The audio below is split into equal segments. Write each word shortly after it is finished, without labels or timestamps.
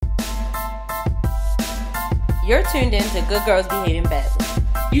You're tuned in to Good Girls Behaving Badly.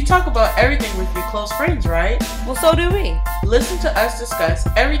 You talk about everything with your close friends, right? Well, so do we. Listen to us discuss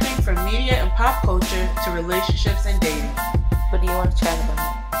everything from media and pop culture to relationships and dating. What do you want to chat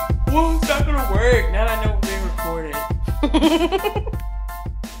about? Well, it's not gonna work now that I know we're being recorded.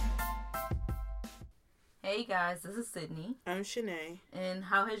 Hey guys, this is Sydney. I'm Shanae. And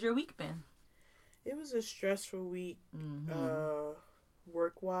how has your week been? It was a stressful week,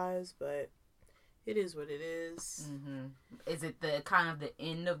 work-wise, but it is what it is. Mm-hmm. Is it the kind of the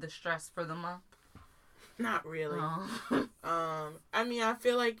end of the stress for the month? Not really. Oh. I mean, I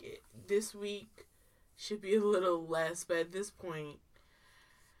feel like this week should be a little less, but at this point,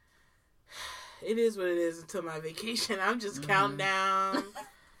 it is what it is until my vacation. I'm just counting down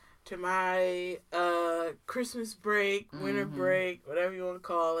to my Christmas break, winter break, whatever you want to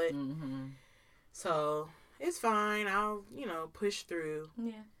call it. So it's fine. I'll, push through.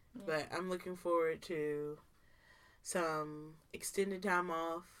 Yeah. But I'm looking forward to some extended time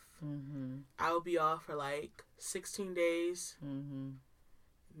off. I'll be off for like 16 days.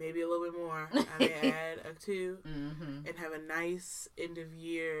 Maybe a little bit more. I may add a 2. And have a nice end of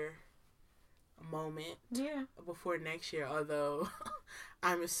year moment before next year. Although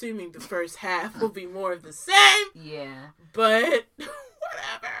I'm assuming the first half will be more of the same. Yeah. But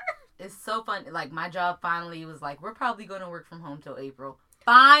whatever. It's so fun. Like, my job finally was like, we're probably going to work from home till April.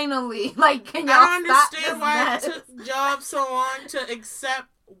 Finally. Like, can y'all I don't stop understand this why mess? it took jobs so long to accept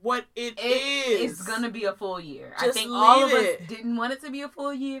what it is. It's going to be a full year. Just I think all of us leave it. didn't want it to be a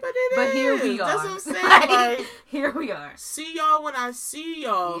full year. But here we are. That's what I'm saying. Like, here we are. see y'all when I see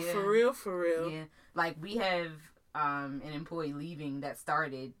y'all. Yeah. For real. Yeah. Like, we have an employee leaving that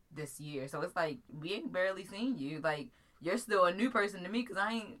started this year. So it's like, we ain't barely seen you. Like, you're still a new person to me because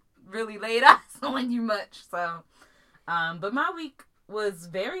I ain't really laid eyes on you much. So, but my week was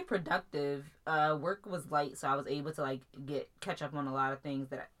very productive. Work was light, so I was able to catch up on a lot of things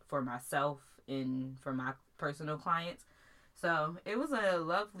for myself and for my personal clients. So it was a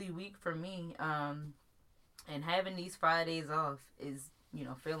lovely week for me. And having these Fridays off is,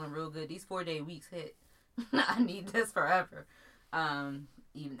 feeling real good. These 4-day weeks hit. I need this forever.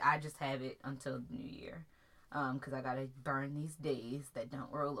 Even I just have it until the new year. Because I gotta burn these days that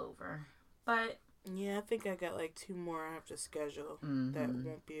don't roll over. But yeah, I think I got 2 more I have to schedule that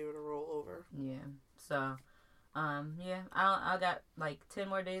won't be able to roll over. Yeah. So, I got 10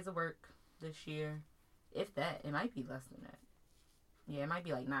 more days of work this year. If that, it might be less than that. Yeah, it might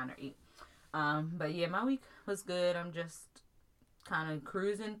be 9 or 8. But yeah, my week was good. I'm just kind of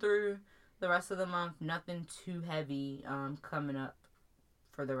cruising through the rest of the month. Nothing too heavy coming up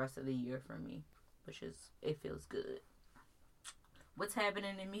for the rest of the year for me, which is, it feels good. What's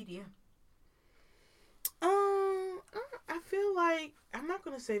happening in media? I feel like, I'm not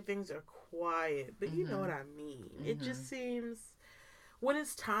going to say things are quiet, but you know what I mean. It just seems, what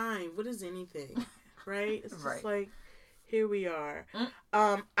is time? What is anything? Right? It's just here we are.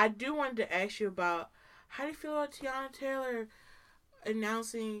 I do want to ask you about, how do you feel about Teyana Taylor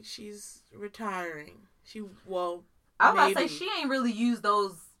announcing she's retiring? I was about to say, she ain't really used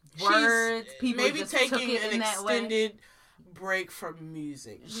those words. People maybe just taking took it an in that way. extended break from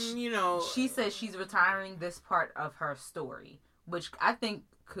music. She says she's retiring this part of her story, which I think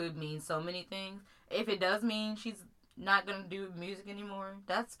could mean so many things. If it does mean she's not gonna do music anymore,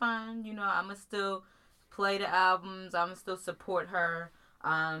 that's fine. I'ma still play the albums. I'ma still support her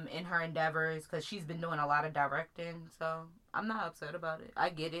in her endeavors, because she's been doing a lot of directing, so I'm not upset about it. I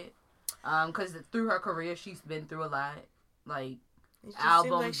get it, because through her career she's been through a lot,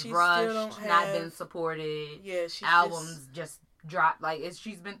 albums rushed, not been supported. Yeah, albums just dropped.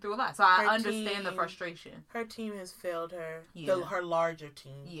 She's been through a lot, so I understand the frustration. Her team has failed her. Yeah. Her larger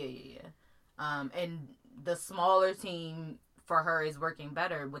team. Yeah. And the smaller team for her is working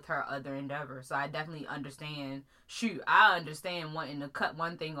better with her other endeavors. So I definitely understand. I understand wanting to cut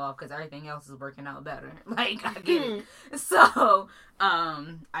one thing off because everything else is working out better. I get it. So,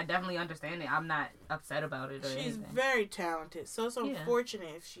 I definitely understand it. I'm not upset about it or She's anything. very talented. So it's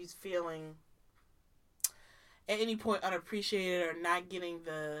unfortunate if she's feeling at any point unappreciated or not getting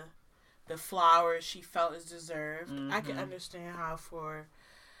the flowers she felt is deserved. I can understand how for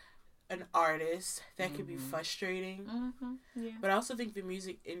an artist that could be frustrating. Yeah. But I also think the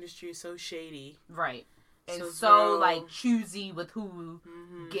music industry is so shady. Right. And so choosy with who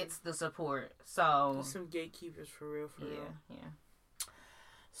gets the support. So there's some gatekeepers for real. Yeah.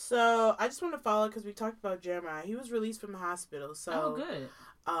 So I just want to follow because we talked about Jeremiah. He was released from the hospital. So good.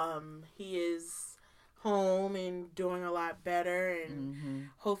 He is home and doing a lot better, and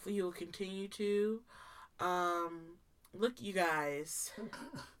hopefully he will continue to. Look, you guys,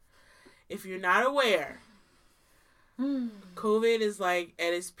 if you're not aware, COVID is like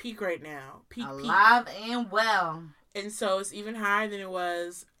at its peak right now. Alive and well. And so it's even higher than it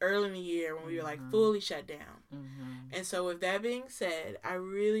was early in the year when we were like fully shut down. Mm-hmm. And so with that being said, I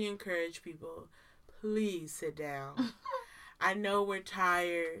really encourage people, please sit down. I know we're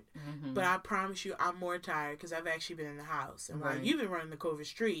tired, but I promise you I'm more tired because I've actually been in the house. And while you've been running the COVID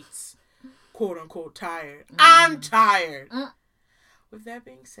streets, quote unquote tired, I'm tired. With that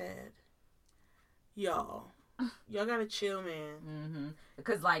being said, y'all gotta chill, man.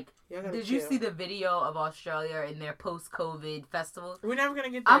 Because, like, did you see the video of Australia in their post-COVID festival? We're never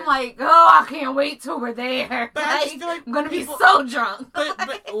gonna get there. I'm like, I can't wait till we're there. But I just feel like I'm gonna be so drunk.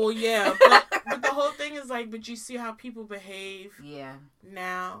 But well, yeah. But the whole thing is like, but you see how people behave. Yeah.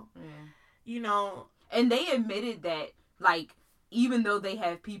 Now. Yeah. You know. And they admitted that, like, even though they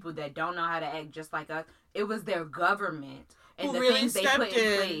have people that don't know how to act just like us, it was their government and the really things they put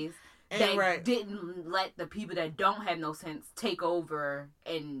in place that didn't let the people that don't have no sense take over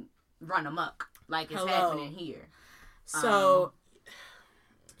and run amok like it's happening here. So,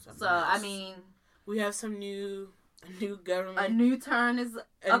 I mean, we have a new government. A new term is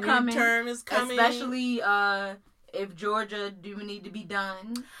coming. Especially if Georgia do need to be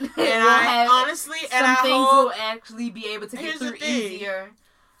done. And I honestly, and I things hope will actually be able to get through easier.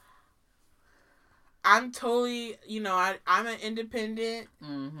 I'm totally, I'm an independent,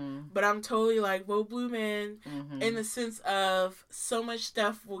 but I'm totally like, vote blue, man, in the sense of so much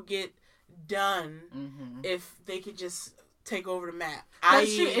stuff will get done if they could just take over the map.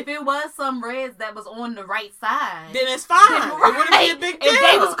 If it was some reds that was on the right side, then it's fine. It wouldn't be a big deal. If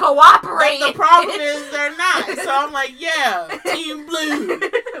they was cooperating. But the problem is they're not. So I'm like, yeah, Team Blue,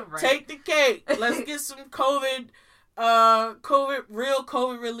 take the cake. Let's get some COVID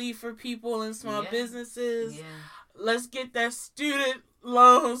relief for people and small businesses. Yeah. Let's get that student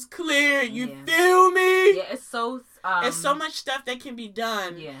loans clear. You feel me? Yeah, it's so much stuff that can be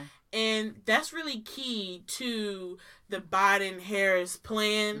done. Yeah. And that's really key to the Biden-Harris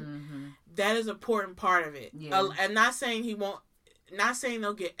plan. That is an important part of it. Yeah. I'm not saying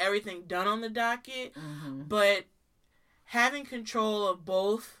they'll get everything done on the docket, but having control of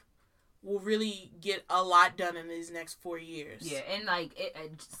both will really get a lot done in these next 4 years. Yeah, and like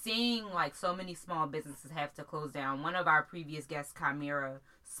seeing like so many small businesses have to close down. One of our previous guests, Chimera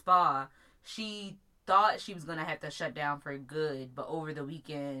Spa, she thought she was gonna have to shut down for good, but over the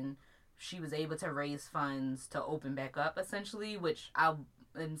weekend she was able to raise funds to open back up, essentially, which I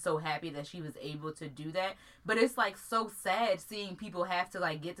am so happy that she was able to do that. But it's like so sad seeing people have to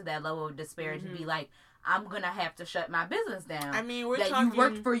like get to that level of despair to be like, I'm gonna have to shut my business down. I mean, you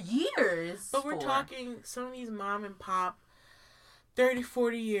worked for years. But we're talking some of these mom and pop 30,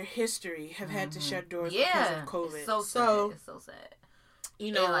 40 year history have had to shut doors because of COVID. It's so sad. It's so sad.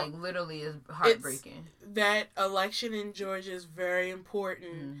 It like literally is heartbreaking. That election in Georgia is very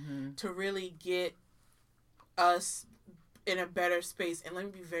important to really get us in a better space. And let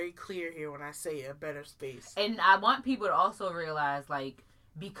me be very clear here when I say a better space. And I want people to also realize, like,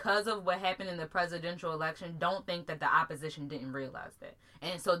 because of what happened in the presidential election, don't think that the opposition didn't realize that.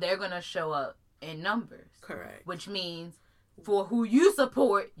 And so they're going to show up in numbers. Correct. Which means for who you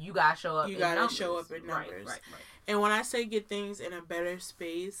support, you got to show up in numbers. You got to show up in numbers. Right. And when I say get things in a better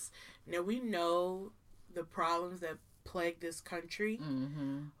space, now we know the problems that plague this country.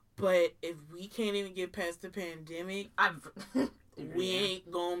 But if we can't even get past the pandemic, we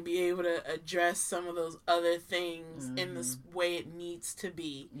ain't going to be able to address some of those other things in the way it needs to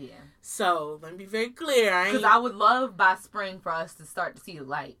be. Yeah. So, let me be very clear. Because I would love by spring for us to start to see the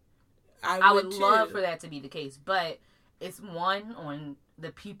light. I would love for that to be the case. But it's one, on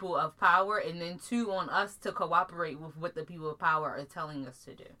the people of power, and then two, on us to cooperate with what the people of power are telling us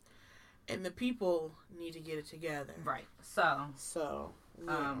to do. And the people need to get it together. Right. So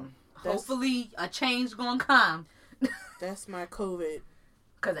yeah. Hopefully a change gonna come. That's my COVID.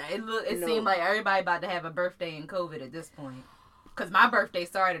 Because it seemed like everybody about to have a birthday in COVID at this point. Because my birthday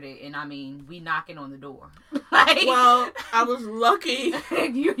started it, and I mean, we knocking on the door. Well, I was lucky.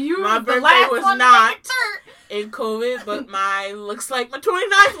 My birthday was not in COVID, but looks like my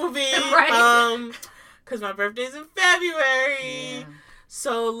 29th will be. Right. Because my birthday's in February. Yeah.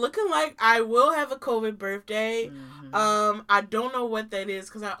 So, looking like I will have a COVID birthday. I don't know what that is,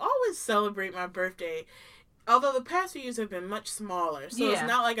 because I always celebrate my birthday. Although the past few years have been much smaller. So, it's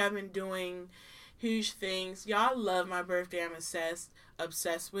not like I've been doing huge things. Y'all love my birthday. I'm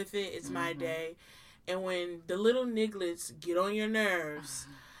obsessed with it. It's my day. And when the little nigglets get on your nerves,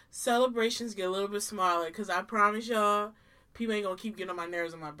 celebrations get a little bit smaller. Because I promise y'all, people ain't gonna keep getting on my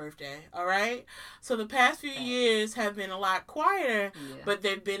nerves on my birthday. All right. So the past few years have been a lot quieter, but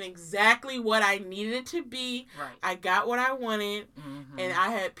they've been exactly what I needed it to be. Right. I got what I wanted, and I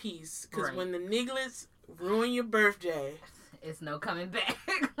had peace. Because when the nigglets ruin your birthday, it's no coming back.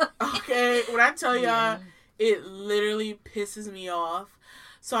 Okay, when I tell y'all, it literally pisses me off.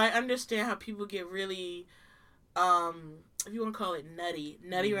 So I understand how people get really, if you want to call it nutty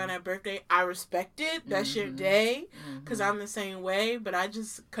around that birthday. I respect it. That's your day, because I'm the same way. But I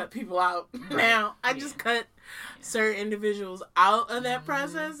just cut people out now. I just cut certain individuals out of that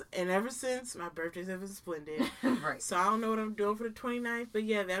process. And ever since, my birthdays have been splendid. Right. So I don't know what I'm doing for the 29th, but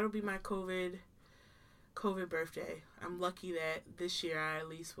yeah, that'll be my COVID birthday. I'm lucky that this year I at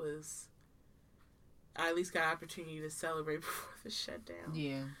least got opportunity to celebrate before the shutdown.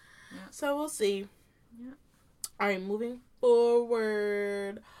 Yeah. So we'll see. Yeah. All right, moving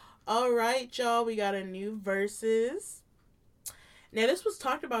forward. All right, y'all. We got a new versus. Now, this was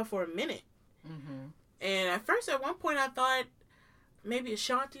talked about for a minute. And at first, at one point, I thought maybe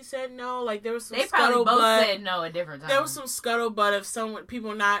Ashanti said no. Like, there was some scuttlebutt. They probably both said no at different times. There was some scuttlebutt of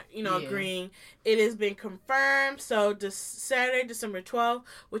people not, agreeing. It has been confirmed. So, this Saturday, December 12th,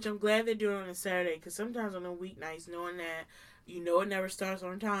 which I'm glad they're doing on a Saturday, because sometimes on the weeknights, knowing that, it never starts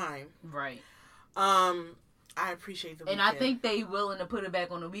on time. Right. I appreciate the weekend. And I think they willing to put it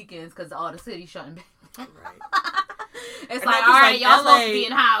back on the weekends because all the city's shutting back. Right. It's like, all right, y'all supposed to be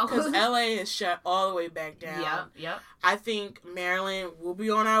in house. Because LA is shut all the way back down. Yep. I think Maryland will be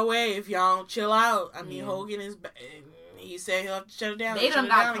on our way if y'all don't chill out. I mean, Hogan is... He said he'll have to shut it down. They done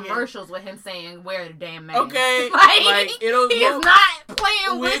got commercials with him saying, wear the damn mask. Okay. He is not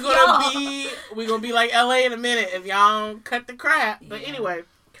playing with y'all. We're going to be like LA in a minute if y'all don't cut the crap. But anyway...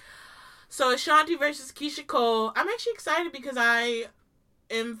 So, Ashanti versus Keisha Cole. I'm actually excited because I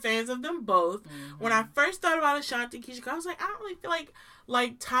am fans of them both. When I first thought about Ashanti and Keisha Cole, I was like, I don't really feel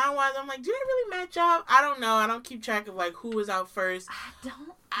like time-wise, I'm like, do they really match up? I don't know. I don't keep track of, who was out first.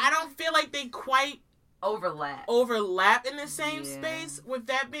 I don't feel like they quite overlap in the same space. With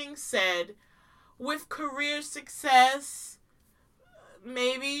that being said, with career success...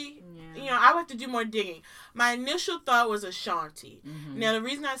 Maybe. I would have to do more digging. My initial thought was Ashanti. Now, the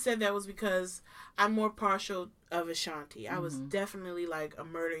reason I said that was because I'm more partial of Ashanti. I was definitely a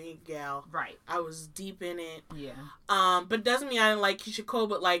Murder Inc. gal. Right. I was deep in it. Yeah. But it doesn't mean I didn't like Keisha Cole,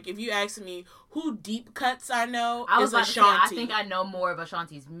 but if you ask me who deep cuts I know, I was is about Ashanti. To say, I think I know more of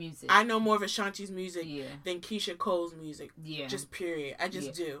Ashanti's music. I know more of Ashanti's music than Keisha Cole's music. Yeah. Just period. I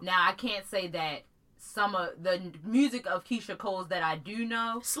just do. Now, I can't say that some of the music of Keisha Cole's that I do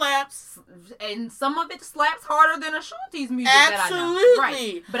know slaps, and some of it slaps harder than Ashanti's music. Absolutely. That I know.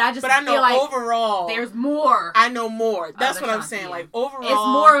 Right. But I know feel like overall there's more. I know more. That's what I'm saying. Overall, it's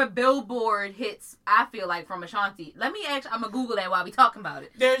more of Billboard hits. I feel like from Ashanti. I'm gonna Google that while we talking about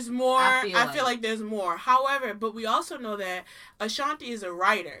it. There's more. I feel like there's more. However, but we also know that Ashanti is a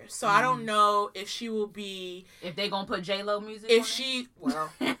writer, so I don't know if she will be. If they gonna put J-Lo music. If she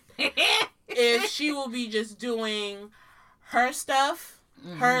if she will be just doing her stuff,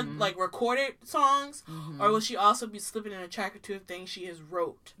 her recorded songs, or will she also be slipping in a track or two of things she has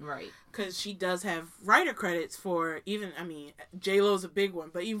wrote? Right. Because she does have writer credits for J-Lo's a big one,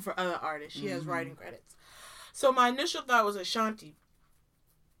 but even for other artists, she has writing credits. So my initial thought was Ashanti.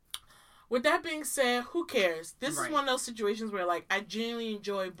 With that being said, who cares? This is one of those situations where I genuinely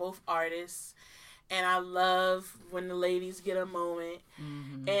enjoy both artists. And I love when the ladies get a moment.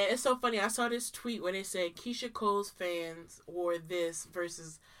 And it's so funny. I saw this tweet where they said Keisha Cole's fans wore this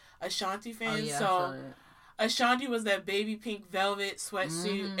versus Ashanti fans. So Ashanti was that baby pink velvet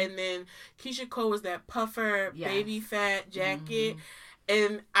sweatsuit. And then Keisha Cole was that puffer baby fat jacket.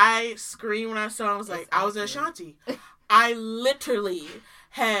 And I screamed when I saw it. I was like, I was Ashanti. I literally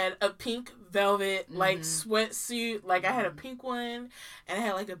had a pink velvet sweatsuit. I had a pink one and I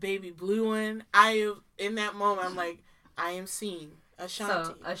had a baby blue one. In that moment I'm like, I am seeing Ashanti.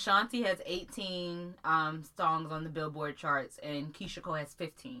 So Ashanti has 18 songs on the Billboard charts and Keisha Cole has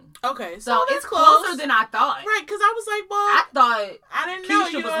 15. Okay, so it's closer than I thought. Right, because I was like, well, I thought I didn't know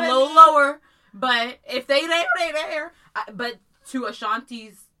Keisha was a little lower, but if they there, they there. But to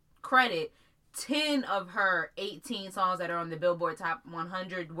Ashanti's credit, 10 of her 18 songs that are on the Billboard Top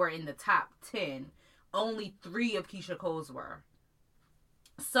 100 were in the top 10. Only 3 of Keisha Cole's were.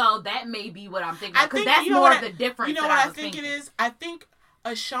 So that may be what I'm thinking. Because that's more of the difference. You know what I think it is? I think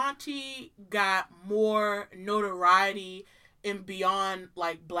Ashanti got more notoriety in beyond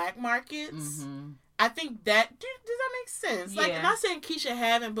black markets. I think that... Does that make sense? I'm not saying Keisha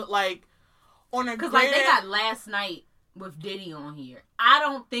haven't, but on a because they got Last Night with Diddy on here. I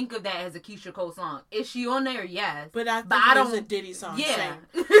don't think of that as a Keisha Cole song. Is she on there? Yes. But I think it's a Diddy song. Yeah.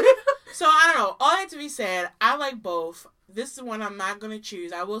 So, I don't know. All that to be said, I like both. This is one I'm not going to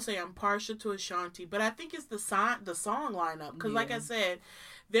choose. I will say I'm partial to Ashanti, but I think it's the song lineup. Because like I said,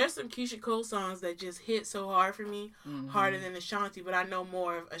 there's some Keisha Cole songs that just hit so hard for me, harder than Ashanti, but I know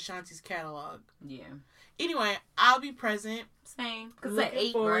more of Ashanti's catalog. Yeah. Anyway, I'll be present. Same.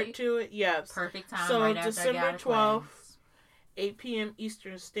 Looking forward to it. Yes. Perfect time. So right December 12th, 8 p.m.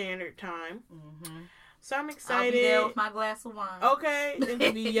 Eastern Standard Time. So I'm excited. I'll be there with my glass of wine. Okay. And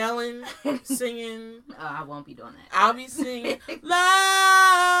to be yelling, singing. I won't be doing that. I'll be singing Love.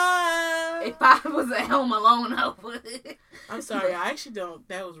 If I was at home alone, I would. I'm sorry. I actually don't.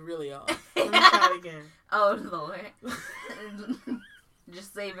 That was really off. Let me try it again. Oh, Lord.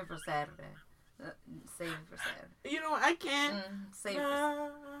 Just save it for Saturday. Save it for Saturday. You know, I can't. Save it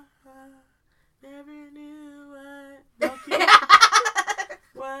for Never knew what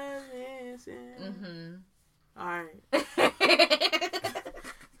was missing. Alright.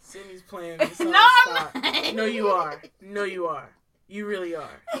 Cindy's playing this song. No, stop. No, you are. No, you are. You really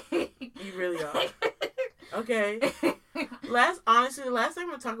are. You really are. Okay. The last thing I'm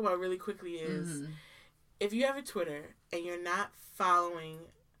going to talk about really quickly is if you have a Twitter and you're not following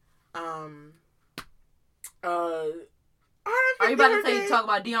are you about to say talk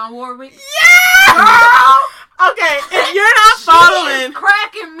about Dionne Warwick? Yeah! Girl! Okay, if you're not following,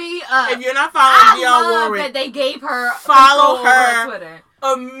 cracking me up. If you're not following Dionne Warwick, that they gave her follow her Twitter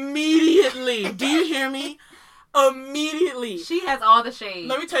immediately. Do you hear me? Immediately. She has all the shade.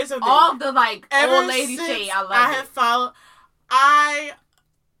 Let me tell you something. All the old lady shade. I love it. Have followed. I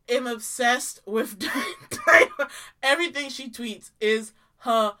am obsessed with Diana. Everything she tweets is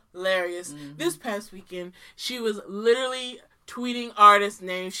hilarious. This past weekend, she was literally tweeting artist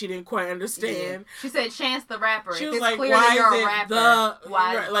names she didn't quite understand. Yeah. She said Chance the Rapper. She was like, why is it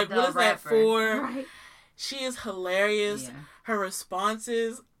what is that for? Right. She is hilarious. Yeah. Her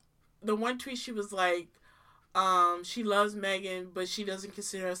responses. The one tweet she was like, she loves Megan, but she doesn't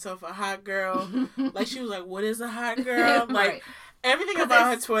consider herself a hot girl. Like, she was like, what is a hot girl? Like, right. Everything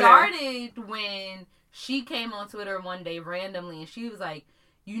about her Twitter. It started when she came on Twitter one day randomly, and she was like,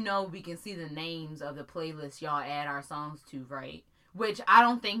 we can see the names of the playlists y'all add our songs to, right? Which I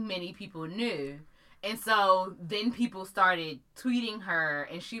don't think many people knew. And so then people started tweeting her,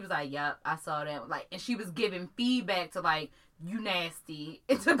 and she was like, yep, I saw that. Like, and she was giving feedback to, like, you nasty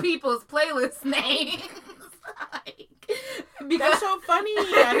into people's playlist names. That's so funny.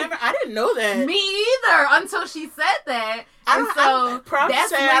 I didn't know that. Me either, until she said that. I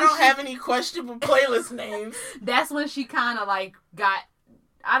don't have any questionable playlist names. That's when she kind of got,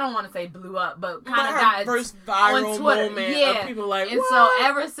 I don't want to say blew up, but kind of got first viral moment of people like, and what? So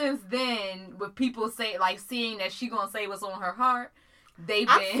ever since then, with people seeing that she gonna say what's on her heart, they've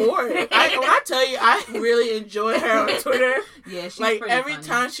been. I'm for it. When I tell you, I really enjoy her on Twitter. Yeah, she's every funny.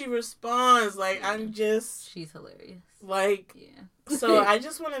 time she responds, she's hilarious. So I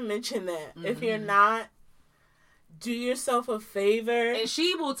just want to mention that if you're not, do yourself a favor. And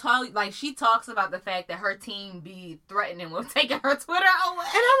she will talk, she talks about the fact that her team be threatening with taking her Twitter away.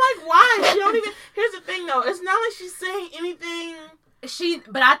 And I'm like, why? She don't even. Here's the thing, though. It's not like she's saying anything.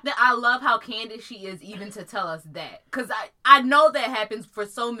 But I love how candid she is, even to tell us that, because I know that happens for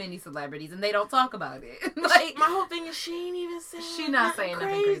so many celebrities and they don't talk about it. My whole thing is she ain't even saying. She's not saying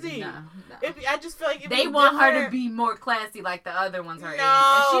nothing crazy. No. I just feel like they want her to be more classy, like the other ones her age,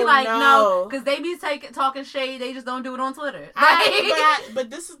 and she no, because they be talking shade. They just don't do it on Twitter. But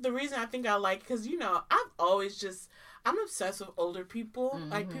this is the reason I think I like, because I've always I'm obsessed with older people.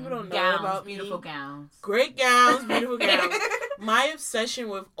 Like, people don't know about me. Beautiful gowns. Great gowns, beautiful gowns. My obsession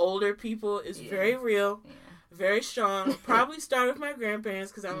with older people is very real, very strong. Probably started with my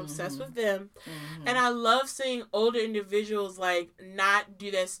grandparents because I'm obsessed with them. And I love seeing older individuals, not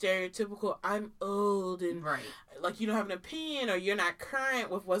do that stereotypical, I'm old and, you don't have an opinion or you're not current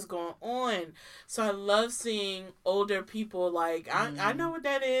with what's going on. So I love seeing older people, I know what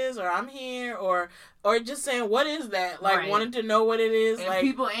that is, or I'm here, or just saying, what is that? Wanting to know what it is. And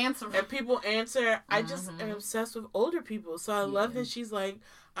people answer. I just am obsessed with older people. So I love that she's like,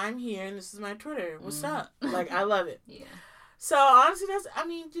 I'm here and this is my Twitter. What's up? I love it. Yeah. So honestly,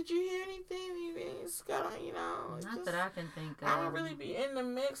 did you hear anything? It's kind of, not that I can think of. I don't really be in the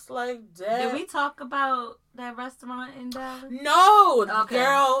mix like that. Did we talk about that restaurant in Dallas? No,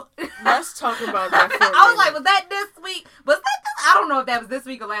 girl. Let's talk about that. I was like, was that this week? I don't know if that was this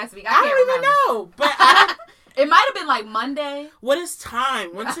week or last week. I don't even know. But it might have been Monday. What is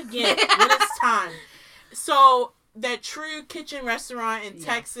time? Once again, what is time? So that True Kitchen restaurant in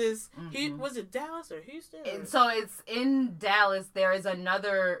Texas. Was it Dallas or Houston? So it's in Dallas. There is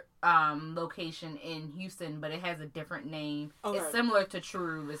another location in Houston, but it has a different name. Okay. It's similar to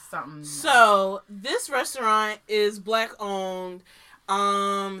True. It's something. So this restaurant is Black owned.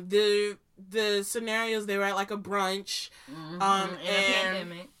 The scenarios, they were at like a brunch. In a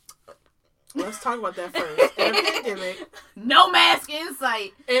pandemic. Let's talk about that first. In a pandemic. No mask in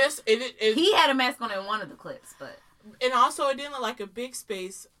sight. It, he had a mask on in one of the clips, but. And also, it didn't look like a big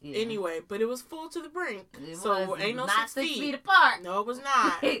space anyway, but it was full to the brink. So ain't no not 6 feet apart. No, it was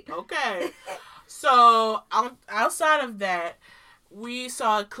not. Okay. So outside of that, we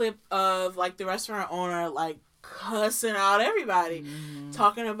saw a clip of like the restaurant owner like cussing out everybody,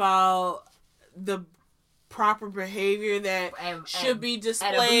 talking about the proper behavior that should be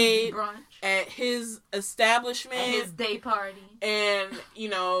displayed at his establishment, at his day party, and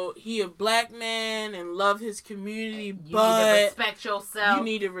he a Black man and love his community, you but need to respect yourself. You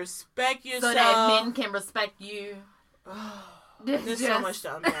need to respect yourself so that men can respect you. There's so much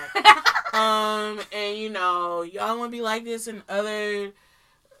to unpack. And y'all want to be like this in other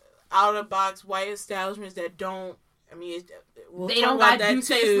out of the box white establishments that don't. I mean, they don't got Douce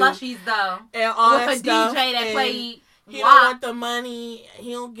slushies though, and all with that a stuff. DJ that played. He don't want the money.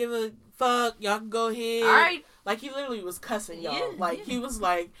 He don't give a fuck. Y'all can go ahead. All right. Like he literally was cussing y'all. He was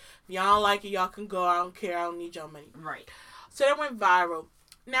like, if y'all don't like it, y'all can go. I don't care. I don't need y'all money. Right. So that went viral.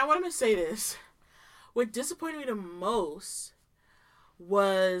 Now, what I'm gonna say this: what disappointed me the most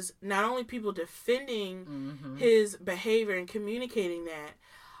was not only people defending his behavior and communicating that,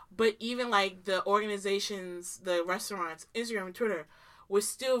 but even like the organizations, the restaurants, Instagram and Twitter was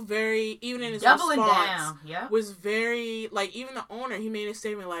still very, even in his doubling response, down. Yeah, was very like, even the owner, he made a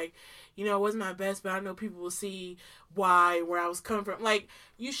statement like, it wasn't my best, but I know people will see where I was coming from. Like,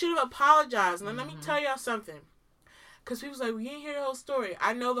 you should have apologized. And let me tell y'all something, because people's like, we didn't hear the whole story.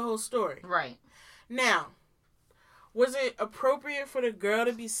 I know the whole story. Right. Now, was it appropriate for the girl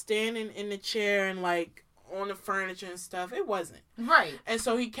to be standing in the chair and like on the furniture and stuff? It wasn't. Right. And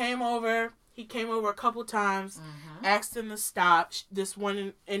so he came over a couple times, asked him to stop. This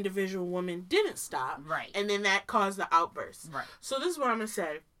one individual woman didn't stop. Right. And then that caused the outburst. Right. So this is what I'm going to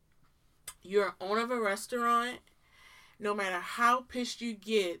say. You're an owner of a restaurant. No matter how pissed you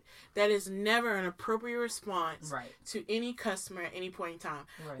get, that is never an appropriate response to any customer at any point in time.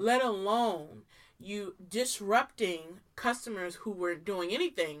 Right. Let alone you disrupting customers who weren't doing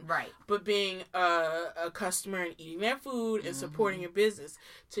anything but being a customer and eating their food and supporting your business,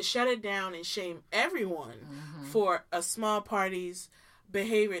 to shut it down and shame everyone for a small party's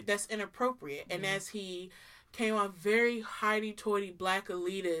behavior that's inappropriate. And as he came off very hoity-toity Black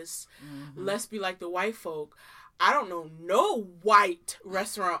elitist, let's be like the white folk, I don't know no white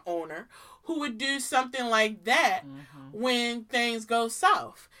restaurant owner who would do something like that when things go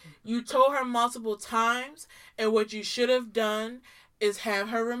south. You told her multiple times, and what you should have done is have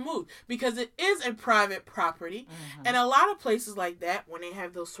her removed, because it is a private property. And a lot of places like that, when they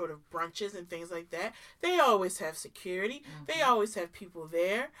have those sort of brunches and things like that, they always have security. They always have people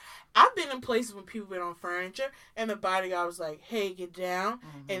there. I've been in places when people been on furniture and the bodyguard was like, hey, get down,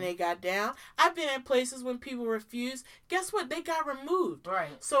 and they got down. I've been in places when people refused. Guess what? They got removed.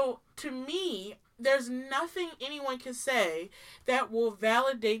 Right. So to me, there's nothing anyone can say that will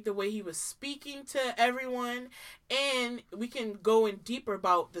validate the way he was speaking to everyone. And we can go in deeper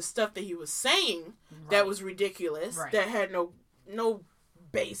about the stuff that he was saying that was ridiculous, that had no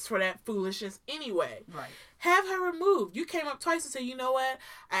base for that foolishness anyway. Right. Have her removed. You came up twice and said, you know what?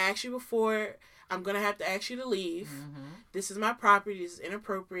 I asked you before. I'm going to have to ask you to leave. This is my property. This is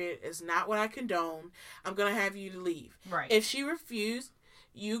inappropriate. It's not what I condone. I'm going to have you to leave. Right. If she refused,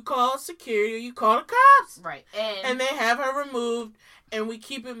 you call security or you call the cops. Right. And they have her removed, and we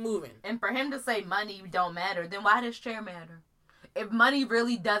keep it moving. And for him to say money don't matter, then why does chair matter? If money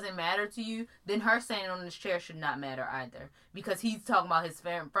really doesn't matter to you, then her standing on this chair should not matter either. Because he's talking about his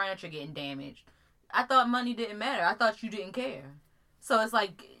furniture getting damaged. I thought money didn't matter. I thought you didn't care. So it's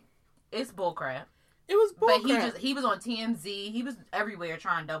like, it's bullcrap. It was bullcrap. But he was on TMZ. He was everywhere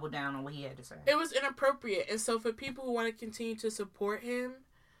trying to double down on what he had to say. It was inappropriate. And so for people who want to continue to support him,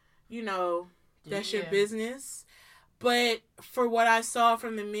 that's your business. But for what I saw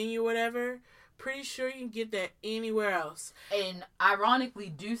from the menu or whatever, pretty sure you can get that anywhere else. And ironically,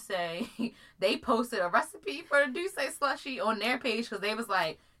 Douce, they posted a recipe for the Douce slushie on their page because they was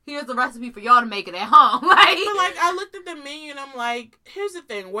like, here's the recipe for y'all to make it at home. But I looked at the menu and I'm like, here's the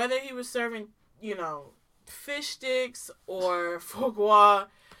thing. Whether he was serving, fish sticks or foie gras,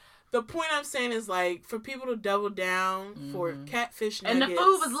 the point I'm saying is like, for people to double down for catfish nuggets. And the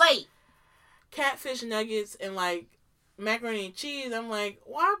food was late. catfish nuggets and like macaroni and cheese, I'm like,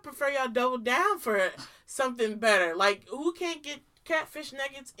 well, I prefer y'all double down for something better. Like, who can't get catfish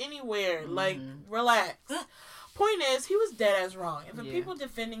nuggets anywhere? Like, relax. Point is, he was dead ass wrong. And the people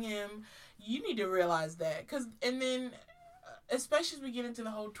defending him, you need to realize that. And then, especially as we get into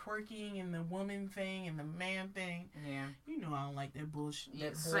the whole twerking and the woman thing and the man thing, you know I don't like that bullshit,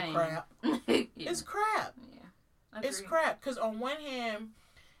 that bull crap. It's crap. It's crap. Because on one hand,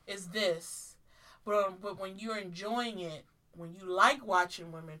 it's this. But when you're enjoying it, when you like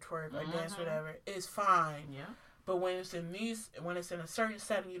watching women twerk or dance, whatever, it's fine. Yeah. But when it's in a certain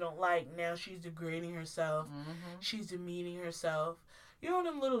setting you don't like, now she's degrading herself. She's demeaning herself. You know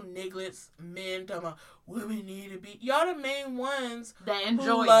them little nigglets, men talking about women need to be. Y'all the main ones that enjoy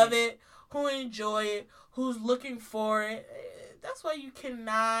who love it, who enjoy it, who's looking for it. That's why you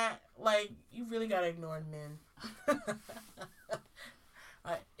cannot, like, you really gotta ignore men.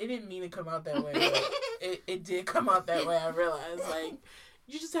 It didn't mean to come out that way, but it did come out that way. I realized, like,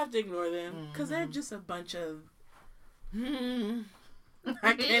 you just have to ignore them because they're just a bunch of. I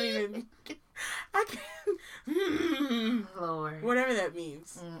can't. Lord. Whatever that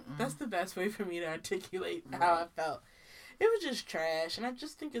means. That's the best way for me to articulate how I felt. It was just trash, and I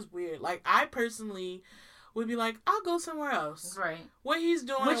just think it's weird. Like, I personally would be like, I'll go somewhere else. Right. What he's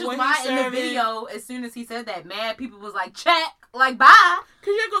doing, which is what why he's in serving, the video, as soon as he said that, mad people was like, check, like, bye.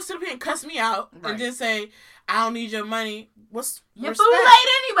 Because you're going to sit up here and cuss me out and then say, I don't need your money. What's your respect? food late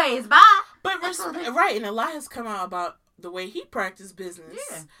anyways, bye. But right, and a lot has come out about the way he practiced business.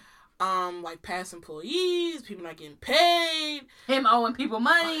 Yeah. Like past employees, people not getting paid. Him owing people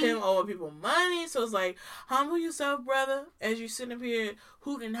money. So it's like, humble yourself, brother, as you sitting up here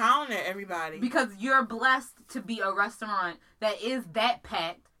hooting and howling at everybody. Because you're blessed to be a restaurant that is that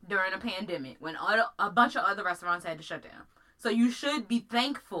packed during a pandemic when a bunch of other restaurants had to shut down. So you should be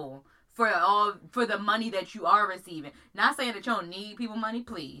thankful for the money that you are receiving. Not saying that you don't need people money,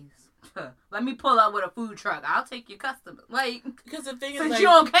 please. Let me pull up with a food truck. I'll take your customer. Like, because the thing is, since like, you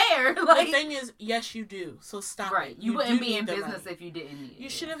don't care. Like, the thing is, yes, you do. So stop. Right. It. You wouldn't be in business if you didn't need it. You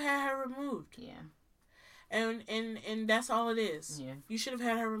should have had her removed. Yeah. And that's all it is. Yeah. You should have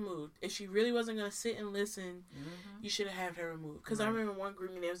had her removed. If she really wasn't gonna sit and listen, you should have had her removed. Because I remember one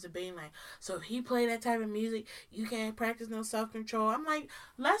group and they was debating like, so if he play that type of music, you can't practice no self control. I'm like,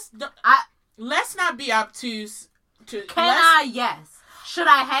 let's not be obtuse. Yes. Should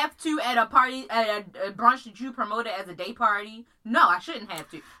I have to at a party, at a brunch that you promoted as a day party? No, I shouldn't have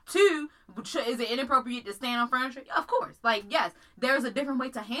to. 2, is it inappropriate to stand on furniture? Of course. Like, yes, there's a different way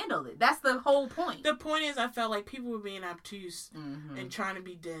to handle it. That's the whole point. The point is, I felt like people were being obtuse and trying to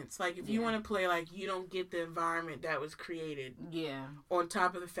be dense. Like, if you want to play, like, you don't get the environment that was created. Yeah. On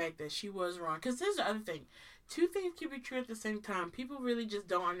top of the fact that she was wrong. Because here's the other thing. 2 things can be true at the same time. People really just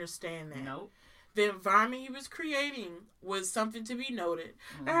don't understand that. Nope. The environment he was creating was something to be noted,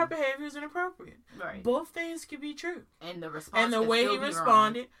 and her behavior is inappropriate. Right. Both things could be true. And the response and the way he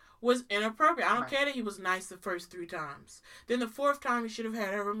responded was inappropriate. I don't care that he was nice the first 3 times. Then the 4th time, he should have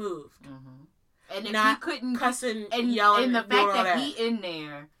had her removed. And if not he couldn't cussing and yelling, and the fact that he in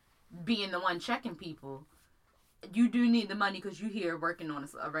there being the one checking people, you do need the money because you here working on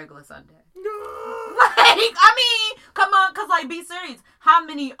a regular Sunday. Like, I mean, come on, because, like, be serious. How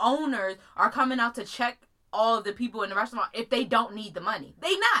many owners are coming out to check all of the people in the restaurant if they don't need the money?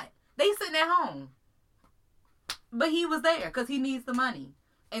 They not. They sitting at home. But he was there because he needs the money.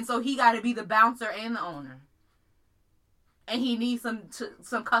 And so he got to be the bouncer and the owner. And he needs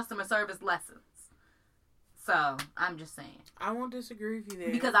some customer service lessons. So, I'm just saying. I won't disagree with you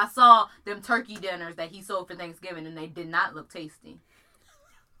there. Because I saw them turkey dinners that he sold for Thanksgiving and they did not look tasty.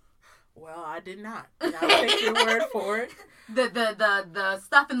 Well, I did not. And I'll take your word for it. The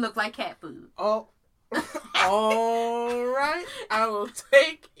stuffing looked like cat food. Oh, all right. I will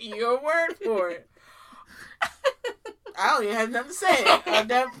take your word for it. I don't even have nothing to say.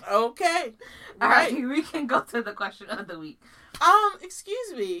 Okay. All right, we can go to the question of the week.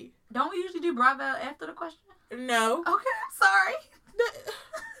 Excuse me. Don't we usually do Bravo after the question? No. Okay, I'm sorry.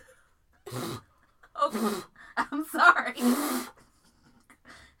 Okay, I'm sorry.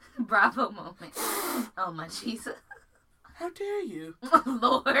 Bravo moment. Oh my Jesus. How dare you?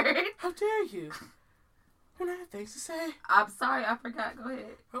 Lord. How dare you? When I have things to say. I'm sorry, I forgot. Go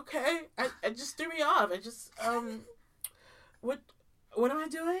ahead. Okay. I just threw me off. I just, what am I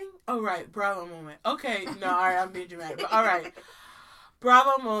doing? Oh, right. Bravo moment. Okay. No, all right. I'm being dramatic. But all right.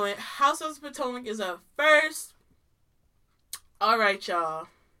 Bravo moment. House of Potomac is up first. All right, y'all.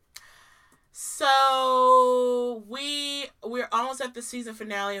 So we're almost at the season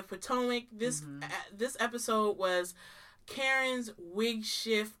finale of Potomac. This episode was Karen's wig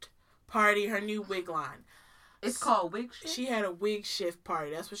shift party, her new wig line. It's called Wig Shift? She had a wig shift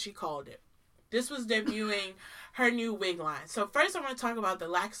party. That's what she called it. This was debuting her new wig line. So first I want to talk about the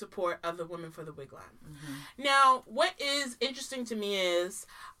lack of support of the women for the wig line. Mm-hmm. Now, what is interesting to me is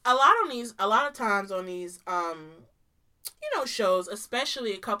a lot of times on these shows,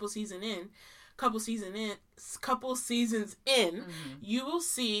 especially a couple seasons in, mm-hmm. you will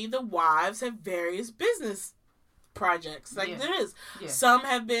see the wives have various business projects. There is. Yeah. Some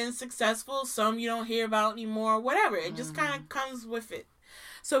have been successful, some you don't hear about anymore, whatever. It just kind of comes with it.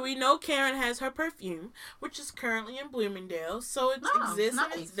 So we know Karen has her perfume, which is currently in Bloomingdale. So it exists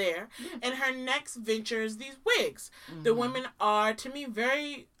and it's there. Yeah. And her next venture is these wigs. Mm-hmm. The women are, to me,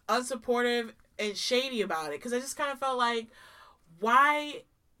 very unsupportive and shady about it. Because I just kind of felt like, why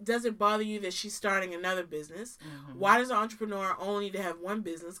does it bother you that she's starting another business? Mm-hmm. Why does an entrepreneur only need to have one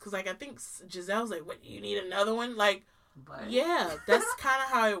business? Because, I think Giselle's like, what, you need another one? Yeah, that's kind of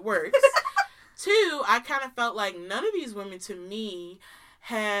how it works. Two, I kind of felt like none of these women, to me,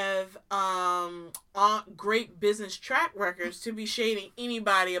 have great business track records to be shading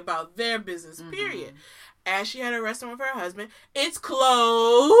anybody about their business, period. Mm-hmm. Ashley had a restaurant with her husband. It's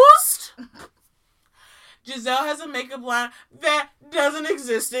closed. Giselle has a makeup line that doesn't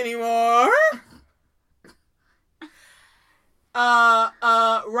exist anymore.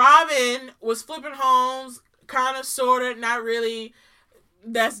 Robin was flipping homes, kind of, sort of, not really.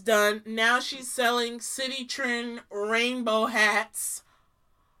 That's done. Now she's selling City Trend rainbow hats.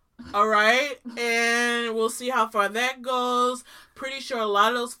 All right, and we'll see how far that goes. Pretty sure a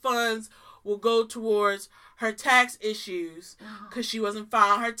lot of those funds will go towards her tax issues because she wasn't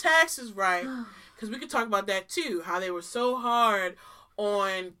filing her taxes right. Because we could talk about that too, how they were so hard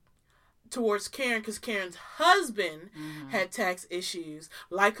towards Karen because Karen's husband had tax issues.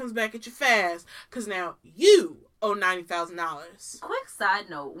 Life comes back at you fast because now you owe $90,000. Quick side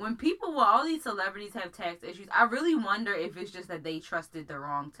note, when all these celebrities have tax issues, I really wonder if it's just that they trusted the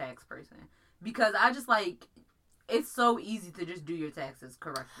wrong tax person. Because I just it's so easy to just do your taxes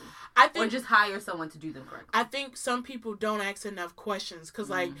correctly. Or just hire someone to do them correctly. I think some people don't ask enough questions.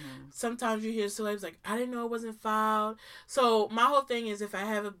 Because, sometimes you hear celebs I didn't know it wasn't filed. So, my whole thing is if I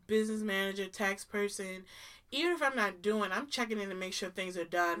have a business manager, tax person, even if I'm not I'm checking in to make sure things are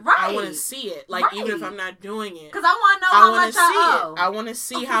done. Right. I want to see it. Even if I'm not doing it. Because I want to know how much I owe. I want to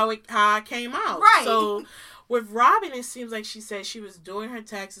see how I came out. Right. So, with Robin, it seems like she said she was doing her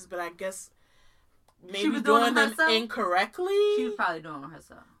taxes, but I guess maybe she was doing them incorrectly. She was probably doing them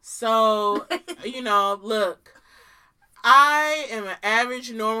herself. So, look. I am an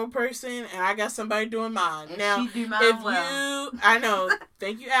average, normal person, and I got somebody doing mine. And now, she do mine well. I know.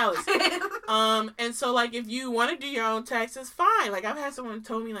 Thank you, Alice. And so, if you want to do your own taxes, fine. I've had someone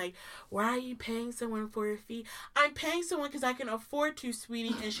tell me, why are you paying someone for your fee? I'm paying someone because I can afford to,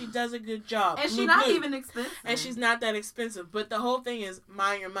 sweetie, and she does a good job. And she's not even expensive. And she's not that expensive. But the whole thing is,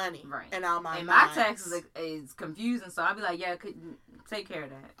 mind your money. Right. And I'll mind mine. And my taxes is confusing, so I'll be like, yeah, take care of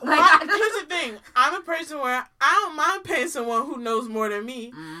that. Here's the thing. I'm a person where I don't mind paying someone who knows more than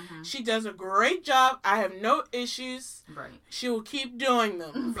me. Mm-hmm. She does a great job. I have no issues. Right. She will keep doing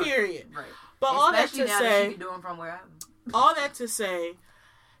them. Period. Right. But especially all that to now say, that she be doing from where all that to say,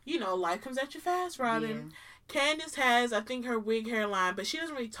 life comes at you fast, Robin. Yeah. Candace has, I think, her wig hairline, but she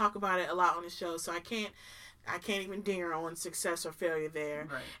doesn't really talk about it a lot on the show, so I can't even ding her on success or failure there.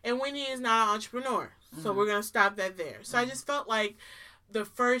 Right. And Wendy is not an entrepreneur, so we're gonna stop that there. So I just felt like the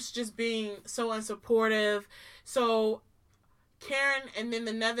first just being so unsupportive. So Karen, and then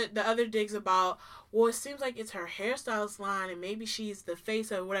the other digs about, well, it seems like it's her hairstylist line and maybe she's the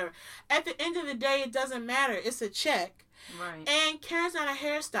face of whatever. At the end of the day, it doesn't matter. It's a check. Right. And Karen's not a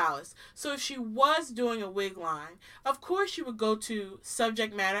hairstylist. So if she was doing a wig line, of course she would go to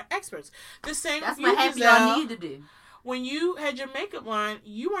subject matter experts. The same That's with you, what Giselle. y'all need to do. When you had your makeup line,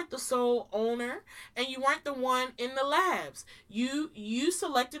 you weren't the sole owner and you weren't the one in the labs. You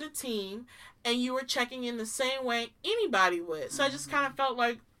selected a team and you were checking in the same way anybody would. So I just kind of felt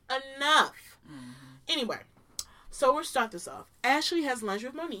like enough. Mm-hmm. Anyway, so we'll start this off. Ashley has lunch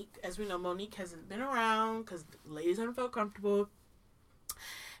with Monique. As we know, Monique hasn't been around because the ladies haven't felt comfortable.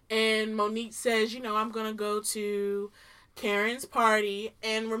 And Monique says, I'm going to go to Karen's party.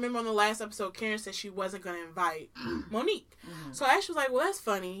 And remember on the last episode, Karen said she wasn't going to invite Monique. Mm-hmm. So Ashley was like, well, that's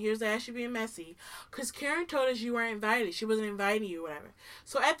funny. Here's Ashley being messy. Because Karen told us you weren't invited. She wasn't inviting you or whatever.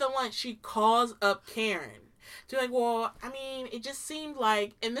 So at the lunch, she calls up Karen. To be like, well, it just seemed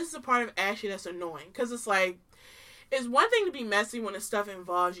like, and this is a part of Ashley that's annoying. Because it's like, it's one thing to be messy when the stuff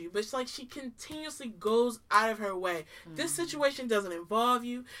involves you, but it's like she continuously goes out of her way. Mm-hmm. This situation doesn't involve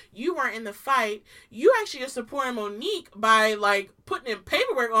you. You weren't in the fight. You actually are supporting Monique by like putting in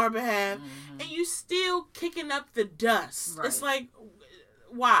paperwork on her behalf, and you still kicking up the dust. Right. It's like,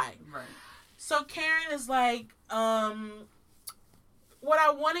 why? Right. So Karen is like, what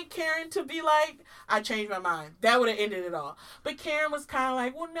I wanted Karen to be like, I changed my mind. That would have ended it all. But Karen was kind of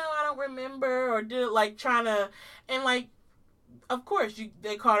like, well, no, I don't remember, or did it like trying to, and like, of course,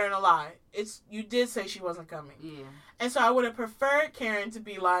 they caught her in a lie. You did say she wasn't coming. Yeah. And so I would have preferred Karen to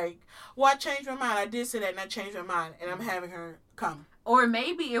be like, well, I changed my mind. I did say that, and I changed my mind, and I'm having her come. Or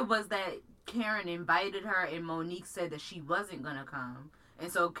maybe it was that Karen invited her, and Monique said that she wasn't gonna come,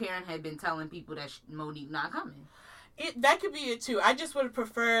 and so Karen had been telling people that Monique not coming. That could be it too. I just would have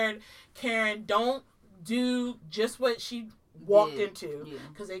preferred Karen don't do just what she walked into,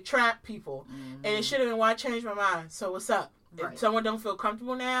 because they trap people, and it should have been, why change my mind? So what's up? Right. If someone don't feel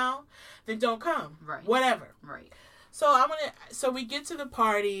comfortable now, then don't come. Right. Whatever. Right. So we get to the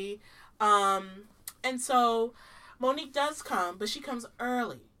party, and so Monique does come, but she comes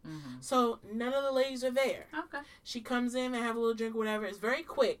early. Mm-hmm. So none of the ladies are there. Okay. She comes in, they have a little drink or whatever. It's very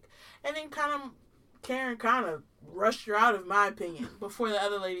quick, and then Karen kind of rushed her out, of my opinion, before the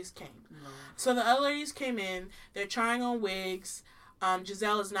other ladies came. Mm-hmm. So the other ladies came in. They're trying on wigs.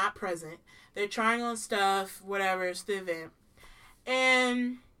 Giselle is not present. They're trying on stuff, whatever. It's the event.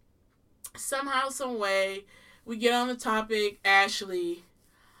 And somehow, some way, we get on the topic. Ashley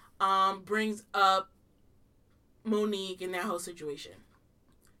brings up Monique and that whole situation.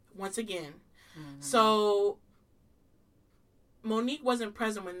 Once again. Mm-hmm. So Monique wasn't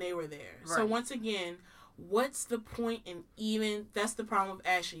present when they were there. Right. So once again, what's the point in even, that's the problem with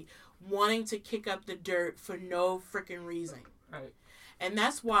Ashley, wanting to kick up the dirt for no freaking reason. Right. And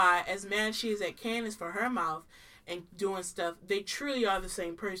that's why, as mad as she is at Candace for her mouth and doing stuff, they truly are the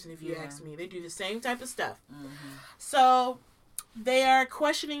same person, if you ask me. They do the same type of stuff. Mm-hmm. So they are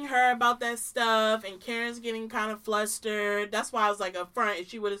questioning her about that stuff, and Karen's getting kind of flustered. That's why I was like, up front, if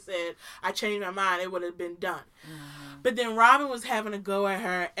she would have said, I changed my mind, it would have been done. Mm-hmm. But then Robin was having a go at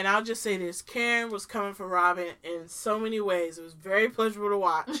her, and I'll just say this, Karen was coming for Robin in so many ways. It was very pleasurable to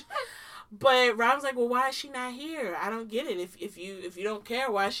watch. But Robin's like, well, why is she not here? I don't get it. If you don't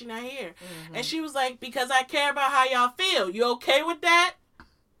care, why is she not here? Mm-hmm. And she was like, because I care about how y'all feel. You okay with that?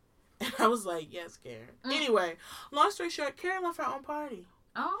 And I was like, yes, Karen. Mm. Anyway, long story short, Karen left her own party.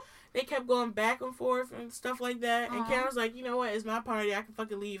 Oh. They kept going back and forth and stuff like that. And Karen was like, you know what? It's my party. I can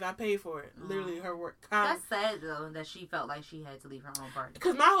fucking leave. I paid for it. Literally, her work. That's sad, though, that she felt like she had to leave her own party.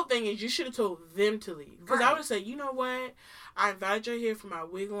 Because my whole thing is, you should have told them to leave. Because I would have said, you know what? I invited you here for my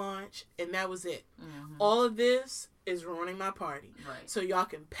wig launch, and that was it. Mm-hmm. All of this is ruining my party. Right. So y'all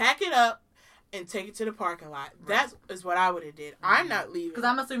can pack it up and take it to the parking lot. Right. That is what I would have did. Mm-hmm. I'm not leaving. Because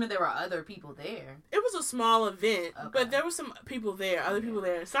I'm assuming there were other people there. It was a small event, but there were some people there, other people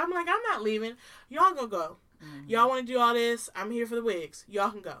there. So I'm like, I'm not leaving. Y'all gonna go. Mm-hmm. Y'all want to do all this? I'm here for the wigs.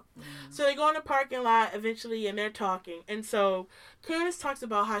 Y'all can go. Mm-hmm. So they go in the parking lot eventually, and they're talking. And so Candace talks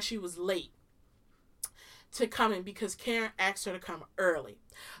about how she was late to coming because Karen asked her to come early.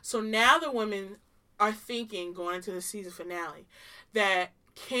 So now the women are thinking, going into the season finale, that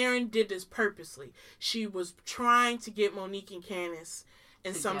Karen did this purposely. She was trying to get Monique and Candace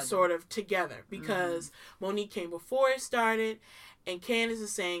in some sort of together because Monique came before it started, and Candace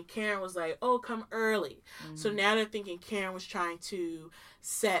is saying Karen was like, oh, come early. Mm-hmm. So now they're thinking Karen was trying to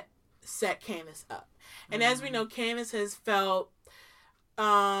set Candace up. And as we know, Candace has felt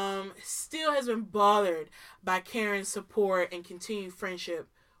still has been bothered by Karen's support and continued friendship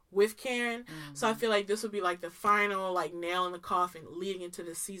with Karen. Mm-hmm. So I feel like this would be like the final like nail in the coffin leading into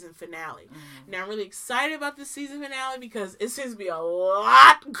the season finale. Mm-hmm. Now I'm really excited about the season finale because it seems to be a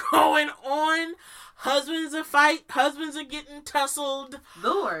lot going on. Husbands are getting tussled.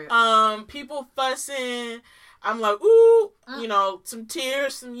 Lord. People fussing. I'm like, ooh, some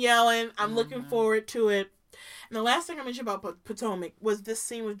tears, some yelling. I'm looking forward to it. And the last thing I mentioned about Potomac was this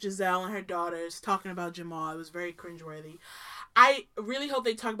scene with Giselle and her daughters talking about Jamal. It was very cringeworthy. I really hope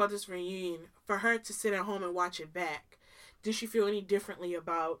they talk about this reunion for her to sit at home and watch it back. Did she feel any differently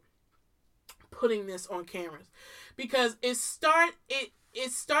about putting this on cameras? Because it starts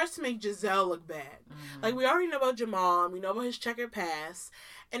to make Giselle look bad. Mm-hmm. Like, we already know about Jamal, and we know about his checkered past,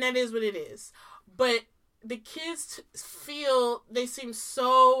 and that is what it is. But the kids they seem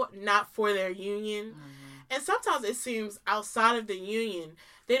so not for their union. Mm-hmm. And sometimes it seems outside of the union,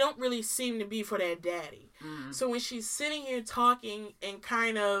 they don't really seem to be for their daddy. Mm. So when she's sitting here talking and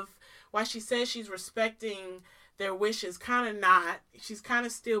kind of, while she says she's respecting their wishes, kind of not, she's kind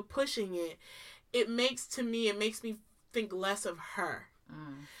of still pushing it. it makes me think less of her.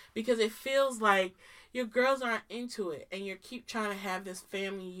 Because it feels like your girls aren't into it, and you keep trying to have this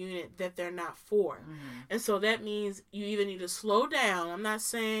family unit that they're not for. And so that means you either need to slow down. I'm not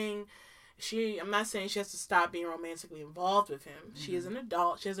saying she has to stop being romantically involved with him. She is an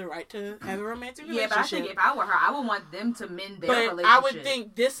adult. She has a right to have a romantic relationship. Yeah, but I think if I were her, I would want them to mend their relationship. I would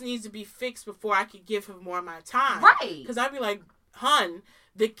think this needs to be fixed before I could give him more of my time. Right. Because I'd be like, hun,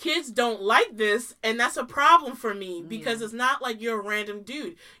 the kids don't like this, and that's a problem for me, because it's not like you're a random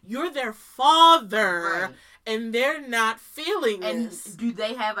dude. You're their father, and they're not feeling this. And do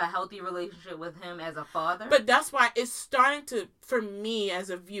they have a healthy relationship with him as a father? But that's why it's starting to, for me as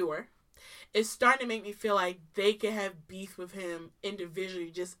a viewer, it's starting to make me feel like they could have beef with him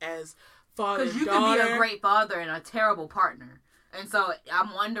individually, just as father and daughter. Because you could be a great father and a terrible partner. And so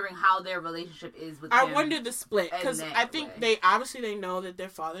I'm wondering how their relationship is with him. I wonder the split, because I think they know that their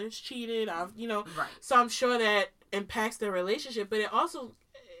father has cheated. So I'm sure that impacts their relationship. But it also,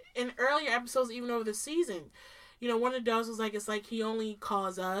 in earlier episodes, even over the season, one of the dogs was like, it's like he only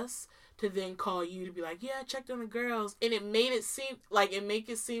calls us to then call you to be like, yeah, I checked on the girls, and it made it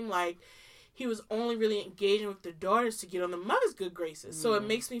seem like he was only really engaging with the daughters to get on the mother's good graces. So it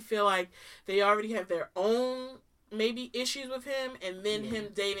makes me feel like they already have their own maybe issues with him, and then him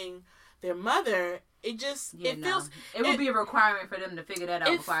dating their mother. It just feels. It would be a requirement for them to figure that out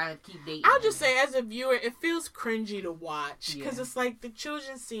before I keep dating. I'll just say, as a viewer, it feels cringy to watch, because it's like the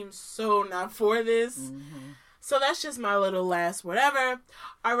children seem so not for this. So that's just my little last whatever.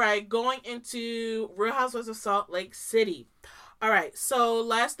 All right, going into Real Housewives of Salt Lake City. All right, so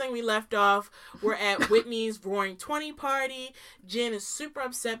last thing we left off, we're at Whitney's Roaring 20 party. Jen is super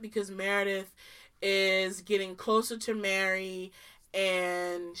upset because Meredith is getting closer to Mary,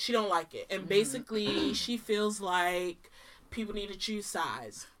 and she don't like it. And basically, she feels like people need to choose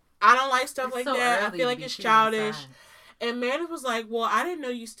sides. I don't like stuff like that. I feel like it's childish. And Meredith was like, well, I didn't know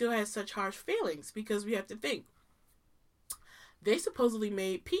you still had such harsh feelings, because we have to think. They supposedly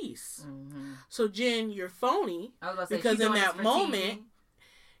made peace. So, Jen, you're phony. Because in that moment,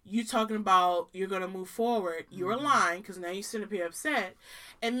 you talking about you're going to move forward. You're lying, because now you sit up here upset.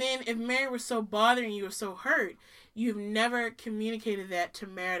 And then if Mary was so bothering you or so hurt, you've never communicated that to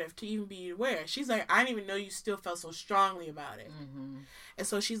Meredith to even be aware. She's like, I didn't even know you still felt so strongly about it. And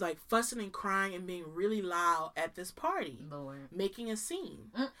so she's like fussing and crying and being really loud at this party. Making a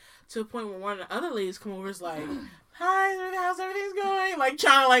scene. To the point where one of the other ladies come over and is like, hi, how's everything's going? Like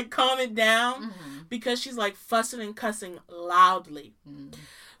trying to like calm it down. Because she's like fussing and cussing loudly.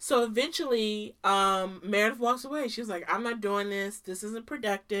 So eventually, Meredith walks away. She's like, I'm not doing this. This isn't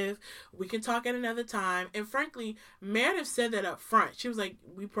productive. We can talk at another time. And frankly, Meredith said that up front. She was like,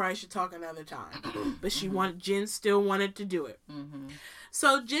 we probably should talk another time. But Jen still wanted to do it.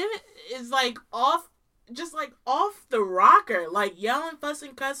 So Jen is like off the rocker, like yelling,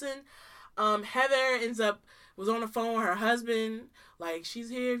 fussing, cussing. Heather was on the phone with her husband. Like, she's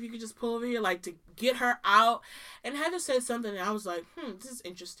here, if you could just pull over here, like, to get her out. And Heather said something, and I was like, this is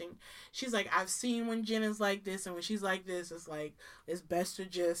interesting. She's like, I've seen when Jen is like this, and when she's like this, it's like, it's best to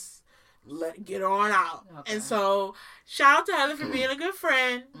just get her on out. And so, shout out to Heather for being a good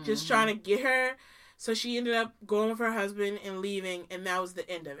friend, just trying to get her. So she ended up going with her husband and leaving, and that was the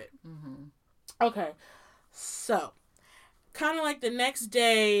end of it. Okay, so, kind of like the next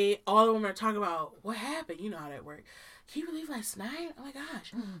day, all the women are talking about what happened. You know how that works. Can you believe last night? Oh my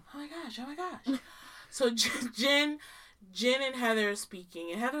gosh. Oh my gosh. Oh my gosh. So Jen and Heather are speaking,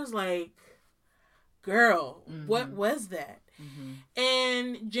 and Heather's like, girl, what was that?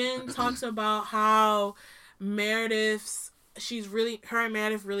 And Jen talks about how her and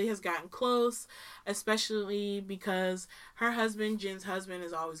Meredith really has gotten close, especially because her husband, Jen's husband,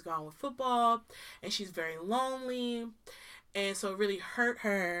 is always gone with football, and she's very lonely. And so it really hurt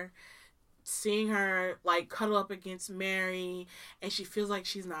her seeing her like cuddle up against Mary, and she feels like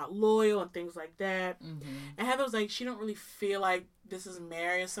she's not loyal and things like that. And Heather was like, she don't really feel like this is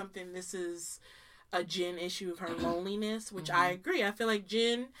Mary or something. This is a Jen issue of her loneliness, which I agree. I feel like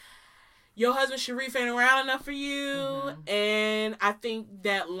Jen, your husband Sharif ain't around enough for you, and I think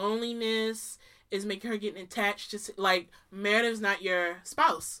that loneliness is making her getting attached to, like, Meredith's not your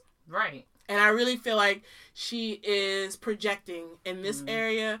spouse. Right. And I really feel like she is projecting in this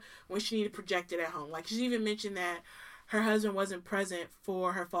area when she needed to project it at home. Like, she even mentioned that her husband wasn't present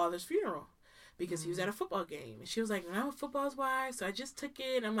for her father's funeral because he was at a football game. And she was like, no, football's why, so I just took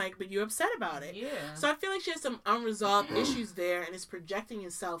it. And I'm like, but you're upset about it. Yeah. So I feel like she has some unresolved issues there and is projecting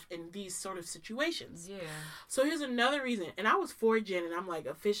itself in these sort of situations. Yeah. So here's another reason. And I was for Jen, and I'm like,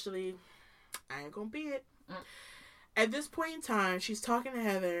 officially, I ain't gonna be it. At this point in time, she's talking to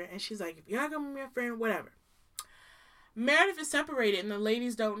Heather, and she's like, if you're not going to be my friend, whatever. Meredith is separated, and the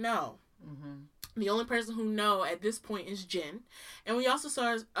ladies don't know. Mm-hmm. The only person who know at this point is Jen. And we also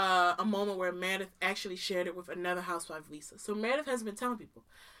saw a moment where Meredith actually shared it with another housewife, Lisa. So Meredith has been telling people.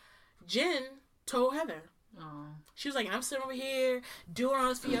 Jen told Heather. Oh. She was like, I'm sitting over here doing all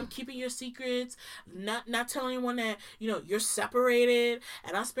this for you. I'm keeping your secrets, not telling anyone that, you're separated,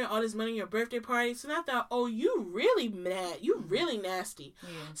 and I spent all this money on your birthday party. So I thought, oh, you really mad. You really nasty. Yeah.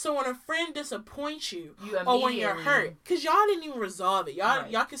 So when a friend disappoints you or when you're hurt, because y'all didn't even resolve it.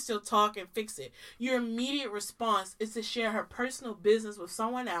 Y'all can still talk and fix it. Your immediate response is to share her personal business with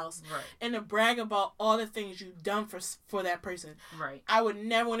someone else and to brag about all the things you've done for that person. Right. I would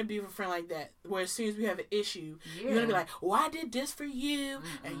never want to be with a friend like that, where as soon as we have an issue, you're gonna be like, well, I did this for you,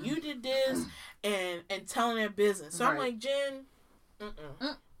 and you did this, and telling their business. So I'm like, Jen,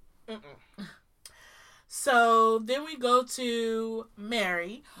 So then we go to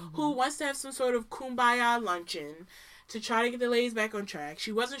Mary, who wants to have some sort of kumbaya luncheon to try to get the ladies back on track.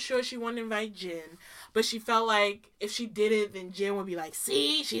 She wasn't sure she wanted to invite Jen, but she felt like if she did it, then Jen would be like,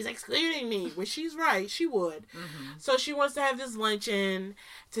 see, she's excluding me. When she's right, she would. Mm-hmm. So she wants to have this luncheon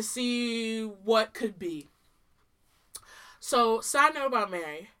to see what could be. So, side note about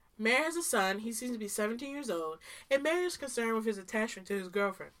Mary. Mary has a son. He seems to be 17 years old. And Mary is concerned with his attachment to his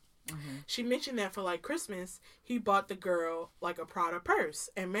girlfriend. Mm-hmm. She mentioned that for, Christmas, he bought the girl, a Prada purse.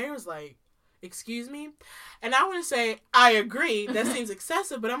 And Mary was like, excuse me? And I want to say, I agree. That seems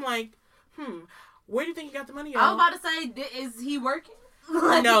excessive. But I'm like, where do you think he got the money? I was about to say, is he working?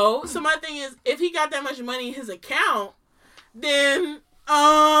 No. So my thing is, if he got that much money in his account, then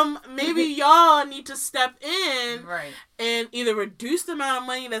maybe y'all need to step in and either reduce the amount of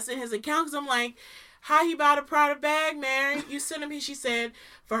money that's in his account. Because I'm like, how he bought a Prada bag, Mary? You sent him here. She said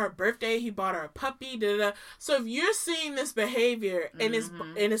for her birthday he bought her a puppy. Da-da-da. So if you're seeing this behavior and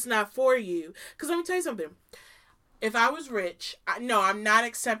it's not for you, because let me tell you something. If I was rich, I'm not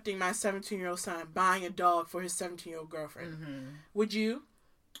accepting my 17-year-old son buying a dog for his 17-year-old girlfriend. Mm-hmm. Would you?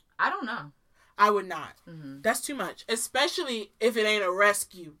 I don't know. I would not. Mm-hmm. That's too much. Especially if it ain't a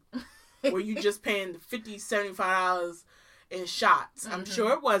rescue where you just paying $50, $75 in shots. Mm-hmm. I'm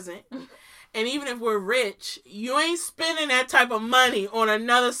sure it wasn't. And even if we're rich, you ain't spending that type of money on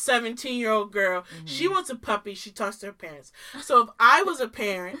another 17-year-old girl. Mm-hmm. She wants a puppy. She talks to her parents. So if I was a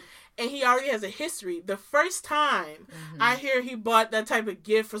parent and he already has a history, the first time I hear he bought that type of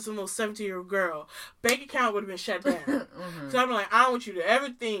gift for some little 17-year-old girl, bank account would have been shut down. So I'm like, I don't want you to ever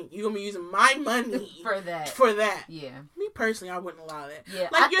think you're going to be using my money for that. Yeah. Me personally, I wouldn't allow that. Yeah.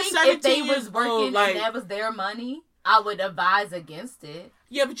 You're 17 if they was working and that was their money, I would advise against it.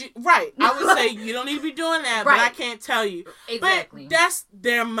 Yeah, but I would say you don't need to be doing that, but I can't tell you. Exactly. But that's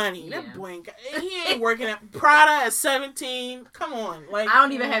their money. Yeah. That boy, he ain't working at Prada at 17. Come on. I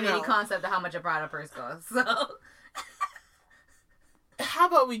don't even have any concept of how much a Prada purse costs. So, how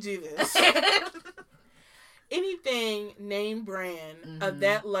about we do this? Anything name brand of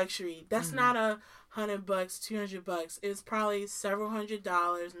that luxury, that's not $100, $200. It's probably several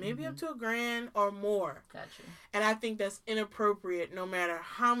 $100s, maybe up to $1,000 or more. Gotcha. And I think that's inappropriate, no matter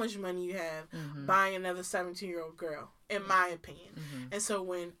how much money you have, buying another 17-year-old girl, in my opinion. And so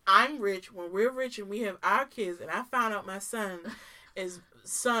when I'm rich, when we're rich and we have our kids, and I found out my son is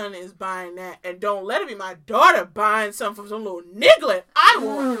buying that, and don't let it be my daughter buying something from some little niglet, I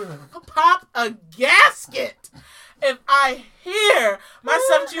will pop a gasket. If I hear my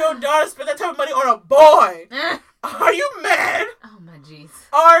 17-year-old daughter spend that type of money on a boy, are you mad? Oh my jeez.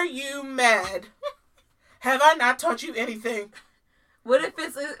 Are you mad? Have I not taught you anything? What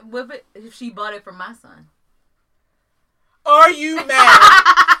if she bought it for my son? Are you mad?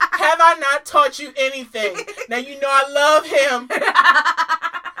 Have I not taught you anything? Now you know I love him.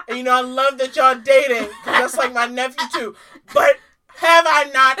 And you know I love that y'all dating. Just like my nephew too. But have I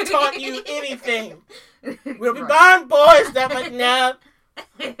not taught you anything? We'll be buying boys that much now.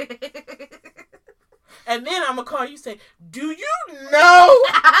 And then I'm going to call you and say, do you know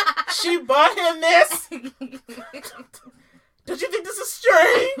she bought him this? Don't you think this is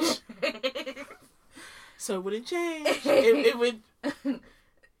strange? So it wouldn't change. It would...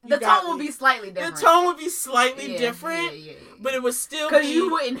 The tone would be slightly different. The tone would be slightly different, yeah. But it would still be... Because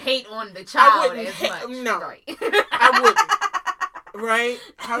you wouldn't hate on the child as much. No, right. I wouldn't. Right?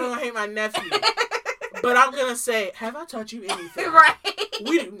 How do I hate my nephew? But I'm going to say, have I taught you anything? Right.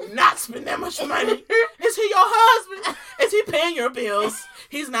 We do not spend that much money. Is he your husband? Is he paying your bills?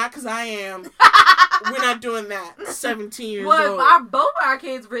 He's not, because I am. We're not doing that. 17 years old. Well, if both our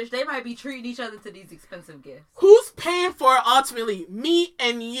kids rich, they might be treating each other to these expensive gifts. Who's paying for it ultimately? Me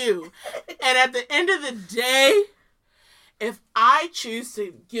and you. And at the end of the day, if I choose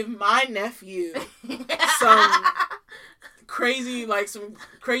to give my nephew some crazy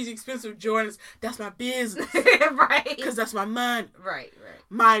expensive Jordans, that's my business. Right. Because that's my money. Right.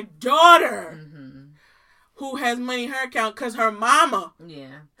 My daughter, who has money in her account because her mama,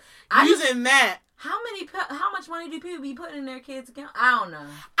 using that. How much money do people be putting in their kids' account? I don't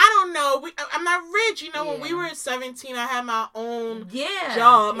know. I'm not rich. You know, when we were 17, I had my own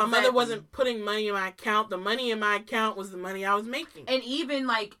job. My mother wasn't putting money in my account. The money in my account was the money I was making. And even,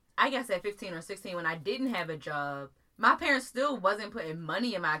 like, I guess at 15 or 16, when I didn't have a job, my parents still wasn't putting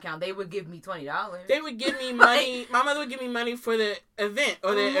money in my account. They would give me $20. They would give me money. My mother would give me money for the event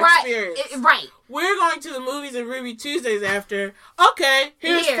or the experience. Right. We're going to the movies and Ruby Tuesdays after. Okay,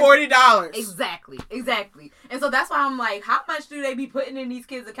 here's $40. Exactly. And so that's why I'm like, how much do they be putting in these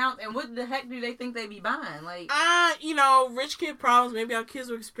kids' accounts, and what the heck do they think they be buying? Like, rich kid problems. Maybe our kids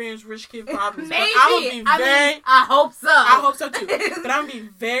will experience rich kid problems. Maybe. I hope so. I hope so too. But I'm gonna be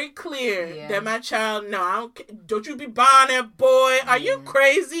very clear that my child. No, don't you be buying that, boy? Are you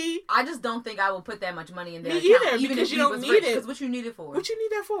crazy? I just don't think I will put that much money in their account. Either, even because if you don't need it. Because what you need it for? What you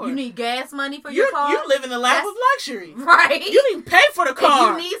need that for? You need gas money for your car. You live in the lap of luxury, right? You didn't pay for the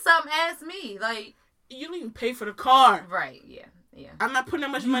car. If you need something, ask me. Like, you didn't even pay for the car, right? Yeah. I'm not putting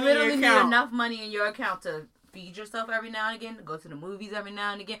that much money in your account. You literally need enough money in your account to feed yourself every now and again, to go to the movies every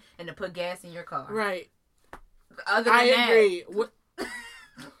now and again, and to put gas in your car. Right. Other than I agree.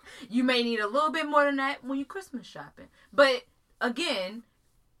 You may need a little bit more than that when you're Christmas shopping. But, again,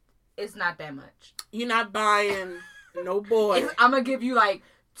 it's not that much. You're not buying no boy. I'm going to give you, like,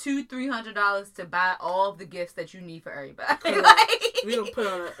 $200-$300 to buy all of the gifts that you need for everybody.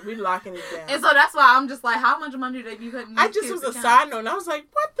 We locking it down. And so that's why I'm just like, how much money do they be putting in I just was a side note, and I was like,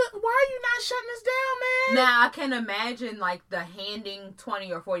 why are you not shutting this down, man? Now, I can imagine, like, the handing $20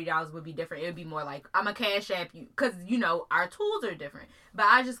 or $40 would be different. It would be more like, I'm a cash app you, because, our tools are different. But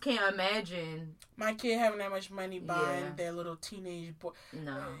I just can't imagine my kid having that much money buying their little teenage boy.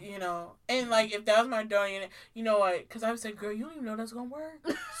 No. And, like, if that was my daughter, you know what? Because I would say, girl, you don't even know that's going to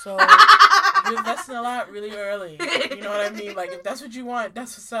work. So, you're investing a lot really early. You know what I mean? Like, if that's what you want,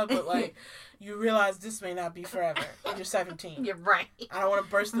 that's what's up. But, like, you realize this may not be forever. You're 17. You're right. I don't want to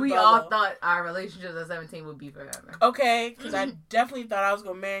burst the bubble. We all thought our relationship at 17 would be forever. Okay, because I definitely thought I was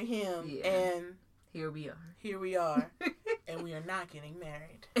going to marry him. Yeah. And here we are. And we are not getting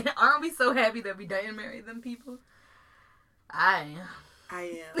married. And aren't we so happy that we didn't marry them people? I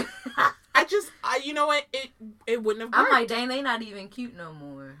am. You know what? It wouldn't have worked. I'm like, dang, they not even cute no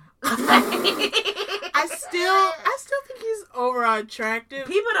more. I still think he's overall attractive.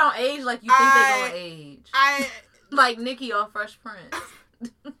 People don't age like you think they're gonna age. Like Nikki off Fresh Prince.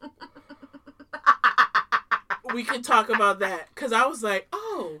 We could talk about that, because I was like,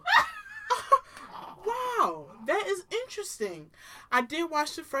 oh, wow, that is interesting. I did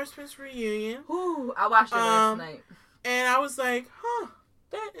watch the Fresh Prince reunion. Ooh, I watched it last night. And I was like,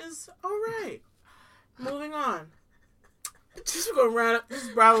 that is all right. Moving on. Just going to round up this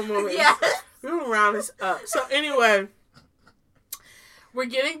Bravo moment. Yes. We're going to round this up. So anyway, we're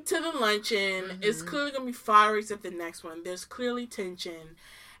getting to the luncheon. Mm-hmm. It's clearly going to be fireworks at the next one. There's clearly tension.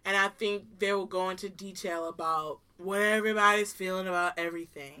 And I think they will go into detail about what everybody's feeling about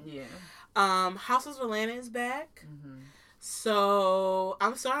everything. Yeah. House of Atlanta is back. Mm-hmm. So,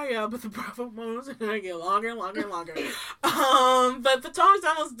 I'm sorry, y'all, but the Bravo moments are going to get longer and longer and longer. But the talk's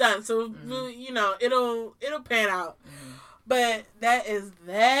almost done, so, it'll pan out. Mm-hmm. But that is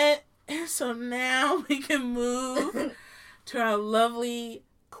that. And so now we can move to our lovely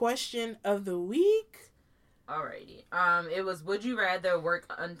question of the week. Alrighty. It was, would you rather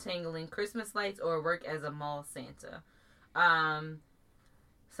work untangling Christmas lights or work as a mall Santa?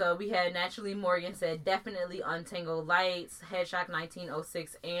 So we had Naturally Morgan said, definitely untangle lights. Headshock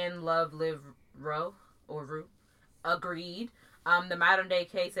 1906 and Love Live Row or Rue agreed. The Modern Day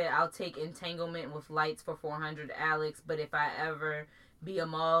K said, I'll take entanglement with lights for 400, Alex. But if I ever be a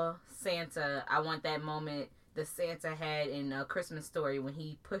mall Santa, I want that moment the Santa had in A Christmas Story when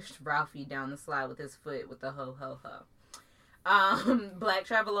he pushed Ralphie down the slide with his foot with the ho ho ho. Black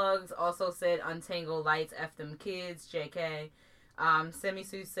Travelogues also said, untangle lights, F them kids, JK.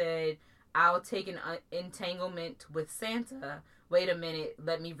 Semisu said, I'll take an entanglement with Santa. Wait a minute,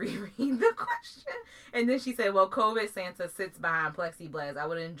 let me reread the question. And then she said, well, COVID Santa sits behind plexiglass. I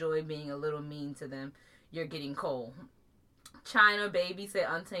would enjoy being a little mean to them. You're getting cold. China Baby said,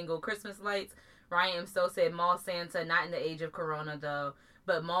 untangle Christmas lights. Ryan M. Stowe said, mall Santa, not in the age of Corona though.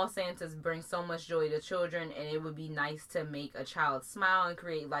 But mall Santas bring so much joy to children, and it would be nice to make a child smile and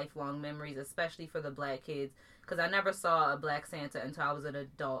create lifelong memories, especially for the black kids. Because I never saw a black Santa until I was an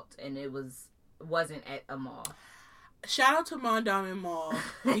adult, and it wasn't at a mall. shout out to Mondawmin Mall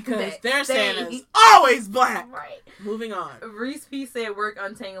because their they- Santa's always black. Right. Moving on. Reese P said, work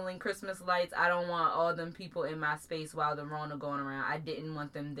untangling Christmas lights. I don't want all them people in my space while the Rona going around. I didn't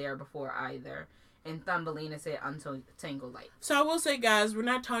want them there before either. And Thumbelina said, untangle lights. So I will say, guys, we're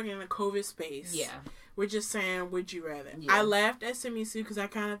not talking in a COVID space. Yeah. We're just saying, would you rather? Yeah. I laughed at Simi Sue because I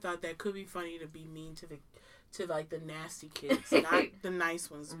kind of thought that could be funny to be mean to the nasty kids, not the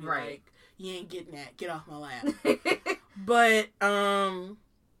nice ones. To be Right. like, you ain't getting that. Get off my lap. But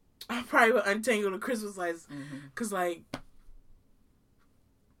I probably would untangle the Christmas lights because like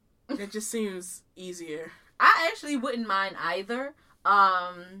that just seems easier. I actually wouldn't mind either.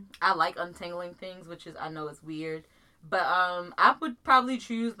 I like untangling things, which is, I know it's weird, but I would probably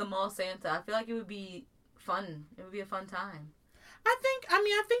choose the mall Santa. I feel like it would be fun. It would be a fun time. I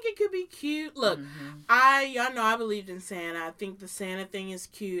think it could be cute. Look, y'all know I believed in Santa. I think the Santa thing is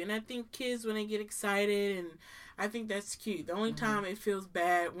cute, and I think kids, when they get excited, and I think that's cute. The only time it feels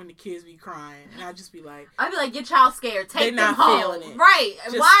bad when the kids be crying, and I just be like, I'd be like, your child scared. Take them not home. feeling it. Right.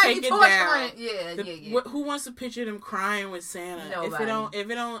 Just Why are take you it torturing? down. Yeah. Who wants to picture them crying with Santa? Nobody. If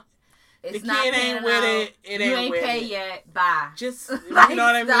it don't, It's the not kid ain't with it. It you ain't ain't with pay it. yet. Bye. Just Like, you know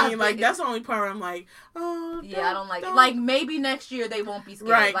what I stop mean? Like it. that's the only part where I'm like, oh Yeah, I don't like it. don't. Like, maybe next year they won't be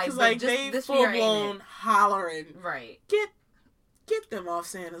scared. Right, Like, because but like just they this full year ain't blown it. hollering. Right. Get them off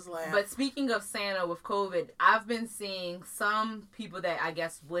Santa's lap. But speaking of Santa with COVID, I've been seeing some people that I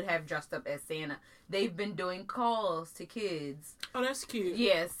guess would have dressed up as Santa. They've been doing calls to kids. Oh, that's cute.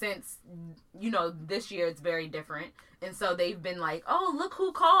 Yeah, since, this year it's very different. And so they've been like, oh, look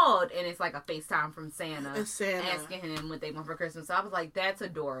who called. And it's like a FaceTime from Santa. It's Santa. Asking him what they want for Christmas. So I was like, that's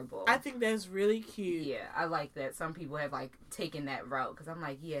adorable. I think that's really cute. Yeah, I like that. Some people have like taken that route. Because I'm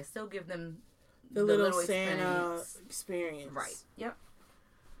like, yeah, still give them The little Santa experience. Right. Yep.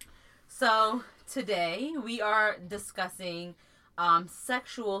 So today we are discussing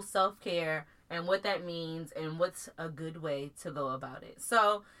sexual self-care and what that means and what's a good way to go about it.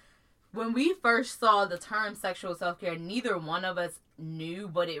 So when we first saw the term sexual self-care, neither one of us knew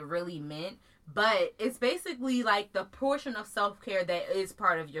what it really meant. But it's basically like the portion of self-care that is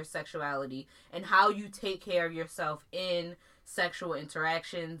part of your sexuality and how you take care of yourself in sexual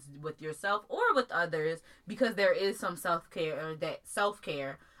interactions with yourself or with others, because there is some self-care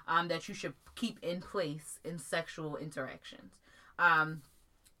that you should keep in place in sexual interactions.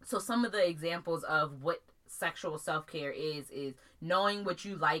 So some of the examples of what sexual self-care is knowing what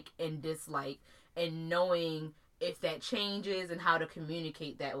you like and dislike and knowing if that changes and how to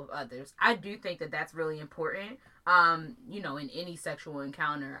communicate that with others. I do think that that's really important. In any sexual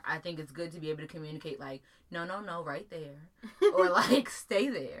encounter, I think it's good to be able to communicate like, no, right there. Or like, stay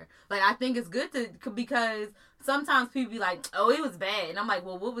there. Like, I think it's good because sometimes people be like, oh, it was bad. And I'm like,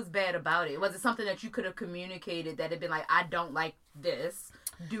 well, what was bad about it? Was it something that you could have communicated that had been like, I don't like this.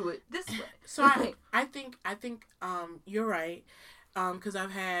 Do it this way. So I think you're right. Because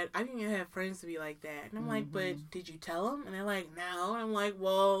I've even had friends to be like that. And I'm like, but did you tell them? And they're like, no. And I'm like,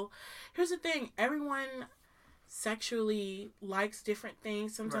 well, here's the thing. Everyone sexually likes different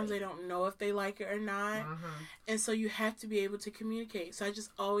things. Sometimes they don't know if they like it or not. And so you have to be able to communicate. So I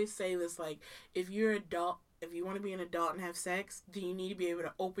just always say this, like, if you're an adult, if you want to be an adult and have sex, then you need to be able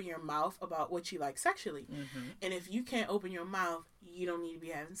to open your mouth about what you like sexually. And if you can't open your mouth, you don't need to be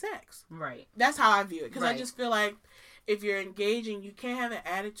having sex. Right. That's how I view it. Because I just feel like if you're engaging, you can't have an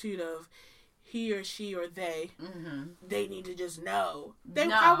attitude of he or she or they. They need to just know.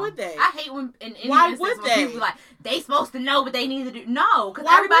 Why would they? I hate when in any Why instance would when they? people are like, they supposed to know what they need to do. No, because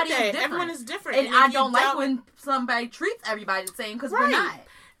Why everybody would they? is different. Everyone is different. And I don't like when somebody treats everybody the same because we're not.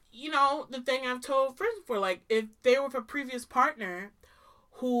 The thing I've told friends before, like, if they were with a previous partner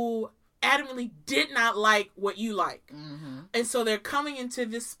who adamantly did not like what you like, and so they're coming into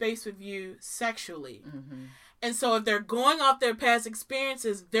this space with you sexually, and so if they're going off their past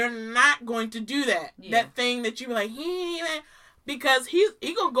experiences, they're not going to do that. That thing that you were like, because he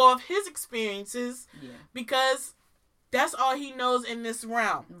gonna go off his experiences, because that's all he knows in this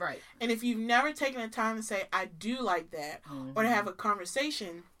realm. Right. And if you've never taken the time to say, I do like that, or to have a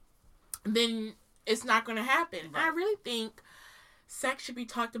conversation, then it's not going to happen. Right. I really think sex should be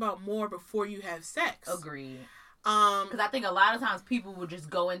talked about more before you have sex. Agreed. Because I think a lot of times people will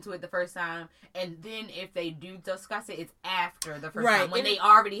just go into it the first time, and then if they do discuss it, it's after the first time when they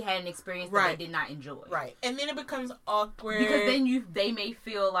already had an experience that they did not enjoy. Right. And then it becomes awkward. Because then they may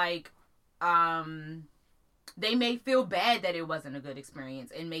feel like, they may feel bad that it wasn't a good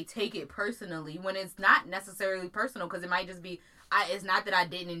experience and may take it personally when it's not necessarily personal, because it might just be, it's not that I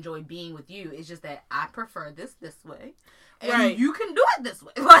didn't enjoy being with you. It's just that I prefer this way. And right. you can do it this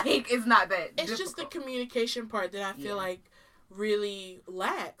way. Like, it's not that It's difficult. Just the communication part that I feel like really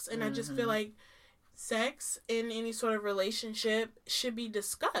lacks. And I just feel like sex in any sort of relationship should be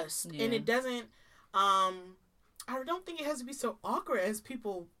discussed. And it doesn't, I don't think it has to be so awkward as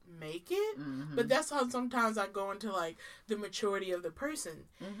people make it. But that's how sometimes I go into, like, the maturity of the person.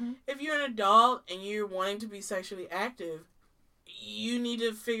 If you're an adult and you're wanting to be sexually active, you need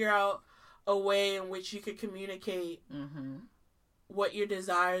to figure out a way in which you could communicate what your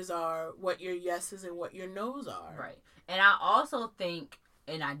desires are, what your yeses and what your nos are. Right. And I also think,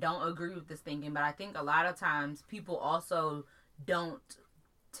 and I don't agree with this thinking, but I think a lot of times people also don't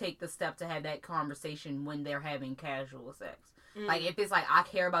take the step to have that conversation when they're having casual sex. Like, if it's like, I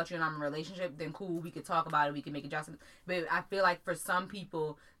care about you and I'm in a relationship, then cool, we could talk about it, we can make adjustments. But I feel like for some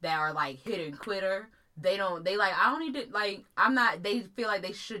people that are like hit and quitter, they like, I don't need to, like, they feel like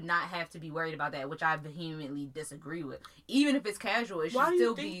they should not have to be worried about that, which I vehemently disagree with. Even if it's casual, it should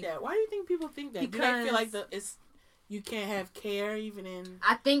still be. Why do you think that? Why do you think people think that? Because do they feel like you can't have care even in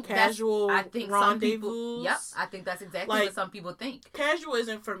casual rendezvous? Yep, I think that's exactly what some people think. Casual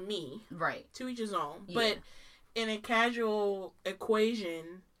isn't for me. Right. To each his own. Yeah. But in a casual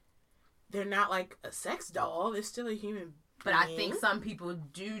equation, they're not like a sex doll. They're still a human being. But I think some people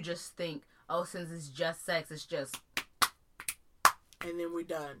do just think, oh, since it's just sex, it's just... And then we're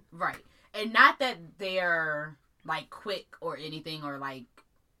done. Right. And not that they're, like, quick or anything, or, like...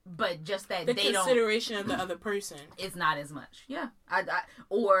 But just that the consideration of the other person. It's not as much. Yeah.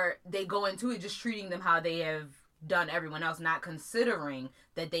 Or they go into it just treating them how they have done everyone else, not considering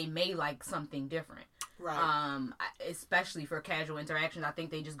that they may like something different. Right. Especially for casual interactions. I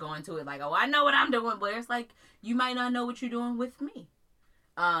think they just go into it like, oh, I know what I'm doing. But it's like, you might not know what you're doing with me.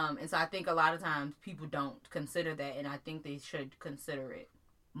 And so I think a lot of times people don't consider that, and I think they should consider it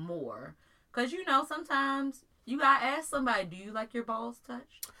more. Because, you know, sometimes you gotta ask somebody, do you like your balls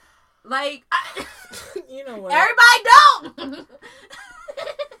touched? Like, you know what? Everybody don't!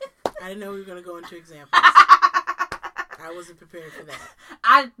 I didn't know we were going to go into examples. I wasn't prepared for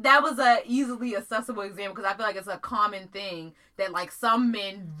that. That was a easily accessible example, because I feel like it's a common thing that, like, some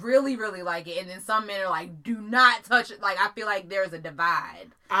men really, really like it, and then some men are like, do not touch it. Like, I feel like there's a divide.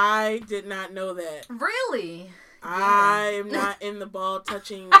 I did not know that. Really? I am not in the ball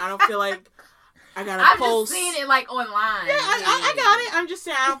touching. I don't feel like I got a pulse. I've just seen it, like, online. Yeah, I got it. I'm just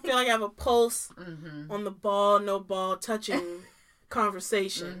saying, I don't feel like I have a pulse on the ball, no ball touching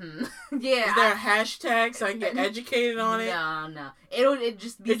conversation. Yeah. Is there a hashtag so I can get educated on it? No. It'll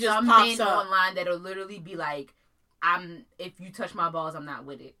just be some men online that'll literally be like, if you touch my balls, I'm not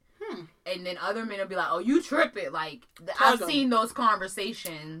with it. And then other men will be like, oh, you tripping. Like, I've seen those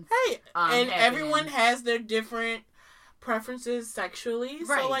conversations. Hey, and everyone has their different preferences sexually.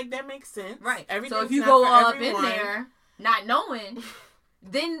 Right. So, like, that makes sense. Right. So if you go all up in there, not knowing,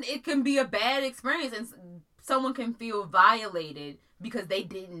 then it can be a bad experience, and someone can feel violated because they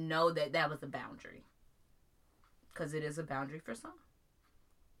didn't know that that was a boundary. Because it is a boundary for some.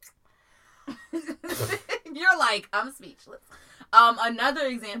 You're like, I'm speechless. Another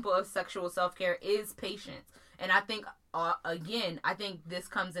example of sexual self-care is patience. And I think, again, this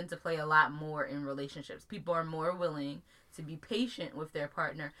comes into play a lot more in relationships. People are more willing to be patient with their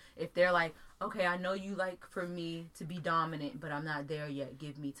partner if they're like, okay, I know you like for me to be dominant, but I'm not there yet.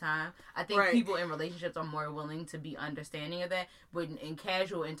 Give me time. I think people in relationships are more willing to be understanding of that. But in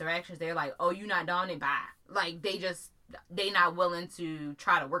casual interactions, they're like, oh, you not dominant? Bye. Like, they not willing to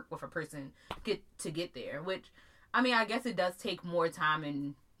try to work with a person to get there. Which, I mean, I guess it does take more time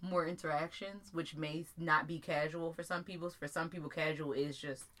and more interactions, which may not be casual for some people. For some people, casual is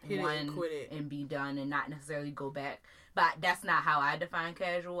just one and be done and not necessarily go back. But that's not how I define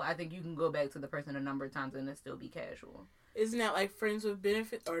casual. I think you can go back to the person a number of times and it still be casual. Isn't that like friends with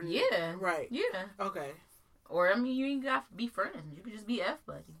benefits? Or yeah. Right. Yeah. Okay. Or, I mean, you ain't got to be friends. You could just be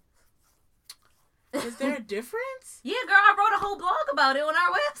F-buddies. Is there a difference? Yeah, girl, I wrote a whole blog about it on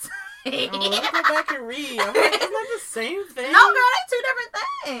our website. Oh, let me go back and read. I'm like, isn't that the same thing? No, girl, they two different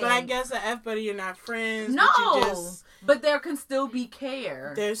things. But I guess an F-buddy, you're not friends. No, but there can still be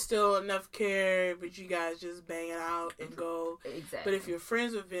care. There's still enough care, but you guys just bang it out and go. Exactly. But if you're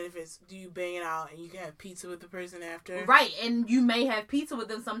friends with benefits, do you bang it out and you can have pizza with the person after? Right, and you may have pizza with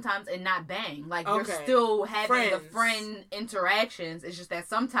them sometimes and not bang. Like, you're still having the friend interactions. It's just that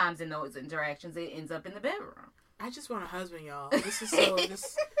sometimes in those interactions, it ends up in the bedroom. I just want a husband, y'all. This is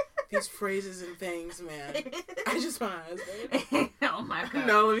these phrases and things, man. I just want a husband. Oh my God.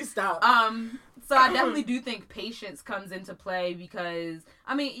 No, let me stop. So I definitely do think patience comes into play because,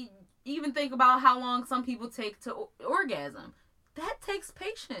 I mean, even think about how long some people take to orgasm. that takes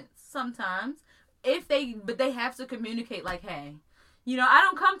patience sometimes. But they have to communicate like, hey, I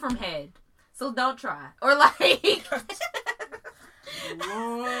don't come from head, so don't try. Or like,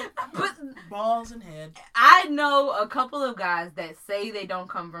 Lord, but balls and head. I know a couple of guys that say they don't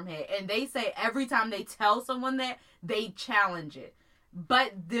come from head, and they say every time they tell someone that, they challenge it.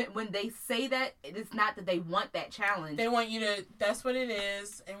 But when they say that, it's not that they want that challenge. They want you to, that's what it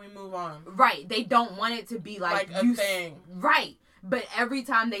is, and we move on. Right. They don't want it to be like a thing. Right. But every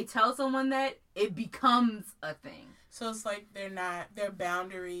time they tell someone that, it becomes a thing. So it's like their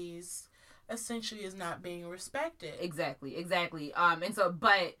boundaries essentially is not being respected. Exactly. And so,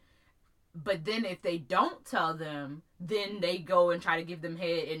 but then if they don't tell them, then they go and try to give them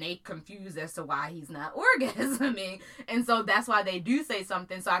head, and they confused as to why he's not orgasming. And so that's why they do say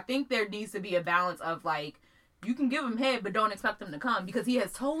something. So I think there needs to be a balance of like, you can give him head, but don't expect him to come, because he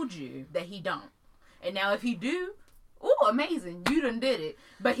has told you that he don't. And now if he do, ooh, amazing, you done did it.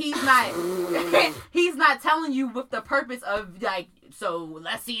 But he's not telling you with the purpose of like, so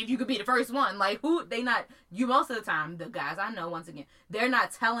let's see if you could be the first one. Like, most of the time, the guys I know, once again, they're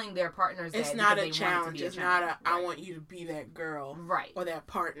not telling their partners it's that. Not a challenge. It's not a, I want you to be that girl. Right. Or that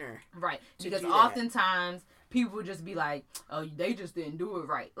partner. Right. Because oftentimes, people just be like, oh, they just didn't do it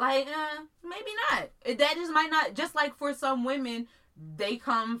right. Like, maybe not. That just might not, just like for some women, they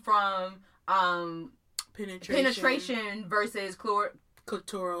come from, penetration versus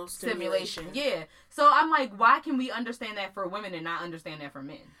clitoral stimulation. Yeah. So I'm like, why can we understand that for women and not understand that for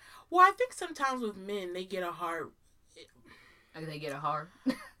men? Well, I think sometimes with men, they get a hard... They get a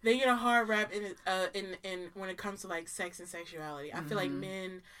hard rap in when it comes to like sex and sexuality. I feel like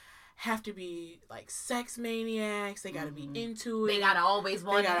men have to be like sex maniacs. They gotta be into it. They gotta always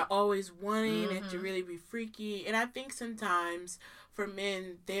want it. They have to really be freaky. And I think sometimes for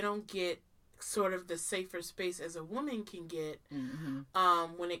men, they don't get sort of the safer space as a woman can get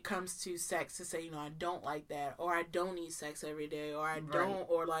when it comes to sex, to say, I don't like that, or I don't need sex every day, or I don't,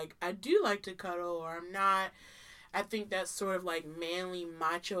 or like I do like to cuddle, or I'm not. I think that's sort of like manly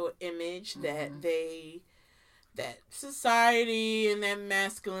macho image that that society and that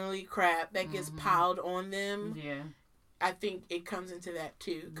masculinity crap that gets piled on them. Yeah, I think it comes into that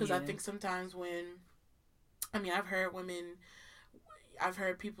too, because I think sometimes women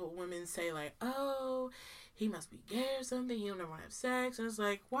say like, oh, he must be gay or something, he don't ever want to have sex, and it's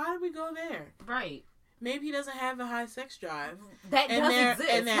like, why did we go there? Right. Maybe he doesn't have a high sex drive. That does exist.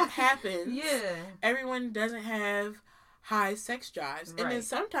 And that happens. Yeah. Everyone doesn't have high sex drives. Right. And then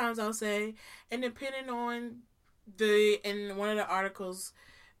sometimes I'll say, and depending on in one of the articles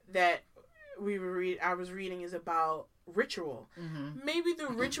that I was reading is about ritual. Maybe the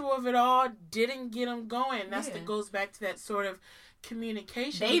ritual of it all didn't get them going. That goes back to that sort of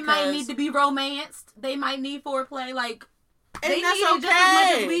communication. They might need to be romanced. They might need foreplay. Like, and they that's need it just as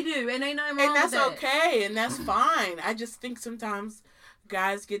much as we do, and ain't nothing wrong with that. And that's okay, and that's fine. I just think sometimes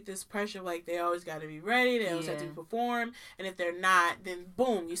guys get this pressure, like they always got to be ready, they always have to perform, and if they're not, then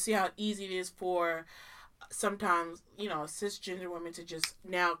boom, you see how easy it is for sometimes, cisgender women to just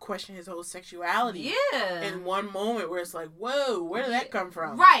now question his whole sexuality. Yeah. In one moment where it's like, whoa, where did that come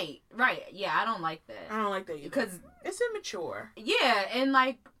from? Right. Yeah, I don't like that. I don't like that either. Because it's immature. Yeah, and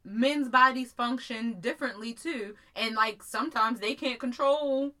like men's bodies function differently too. And like sometimes they can't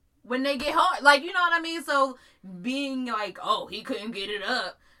control when they get hard. Like, you know what I mean? So being like, oh, he couldn't get it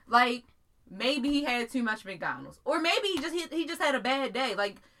up. Like, maybe he had too much McDonald's. Or maybe he just had a bad day.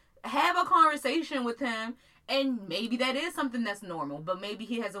 Like, have a conversation with him, and maybe that is something that's normal, but maybe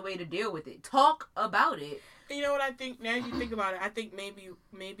he has a way to deal with it. Talk about it. You know what I think? Now you think about it, I think maybe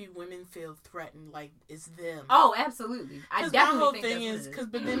women feel threatened, like it's them. Oh, absolutely. I definitely my whole think thing is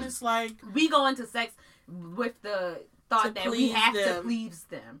but then it's like we go into sex with the thought that we have to please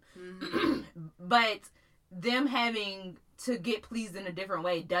them, but them having to get pleased in a different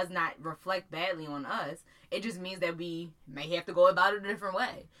way does not reflect badly on us. It just means that we may have to go about it a different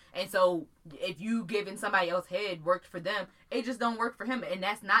way. And so if you giving somebody else head worked for them, it just don't work for him. And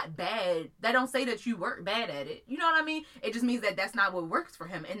that's not bad. That don't say that you work bad at it. You know what I mean? It just means that that's not what works for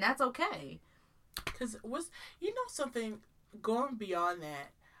him. And that's okay. Because something going beyond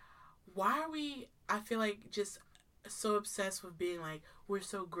that, why are we, I feel like, just so obsessed with being like, we're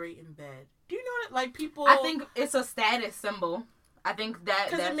so great in bed? Do you know what, like people... I think it's a status symbol. I think that...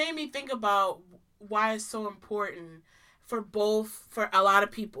 Because it made me think about why it's so important for a lot of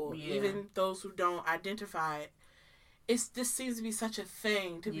people, even those who don't identify it. This seems to be such a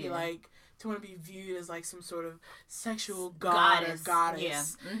thing to be like, to want to be viewed as like some sort of sexual god or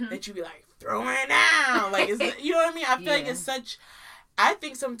goddess that you be like throwing down, like, you know what I mean? I feel like it's such. I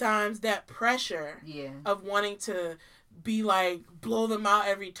think sometimes that pressure of wanting to be like, blow them out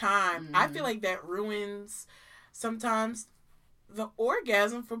every time. I feel like that ruins sometimes the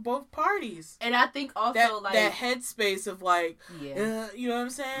orgasm for both parties. And I think also that headspace of like, you know what I'm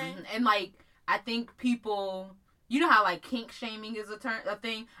saying? And like, I think people, you know how like kink shaming is a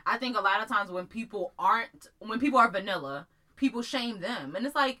thing? I think a lot of times when people are vanilla, people shame them. And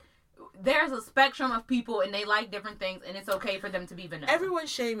it's like, there's a spectrum of people and they like different things and it's okay for them to be vanilla. Everyone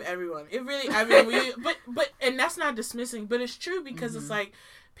shame everyone. It really, I mean, but and that's not dismissing, but it's true because it's like,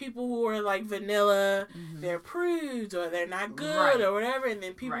 people who are like vanilla, they're prudes or they're not good or whatever, and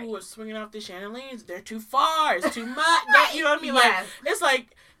then people who are swinging off the chandeliers, they're too far, it's too much. You know what I mean? Like, it's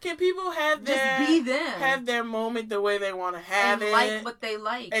like, can people have just be them, have their moment the way they want to have it, like what they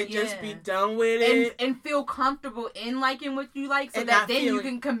like, and just be done with it, and feel comfortable in liking what you like, so that then you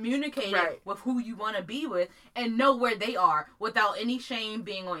can communicate with who you want to be with and know where they are without any shame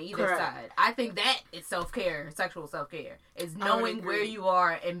being on either side. I think that is self-care, sexual self-care. Is knowing where you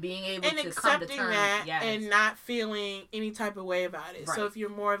are and being able and to come to terms that and not feeling any type of way about it. So if you're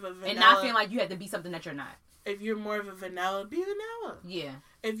more of a vanilla, and not feeling like you have to be something that you're not. If you're more of a vanilla, be vanilla. Yeah.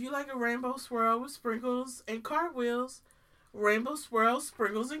 If you like a rainbow swirl with sprinkles and cartwheels, rainbow swirls,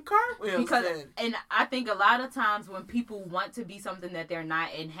 sprinkles, and cartwheels. And I think a lot of times when people want to be something that they're not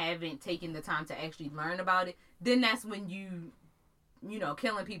and haven't taken the time to actually learn about it, then that's when you know,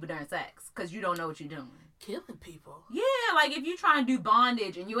 killing people during sex because you don't know what you're doing. Killing people? Yeah, like if you try and do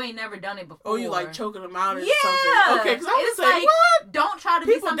bondage and you ain't never done it before. Oh, you like choking them out or something? Okay, because I was like, what? Don't try to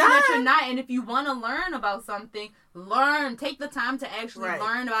be something that you're not. And if you want to learn about something, take the time to actually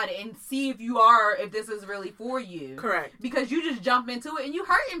learn about it and see if if this is really for you. Correct. Because you just jump into it and you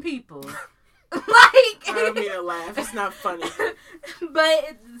hurting people. Like, I don't mean to laugh. It's not funny.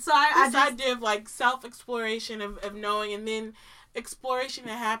 But so this idea of like self-exploration of knowing, and then exploration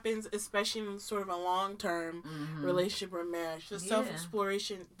that happens, especially in sort of a long-term relationship or marriage. The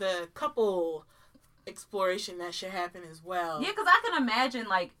self-exploration, the couple exploration that should happen as well. Yeah, because I can imagine,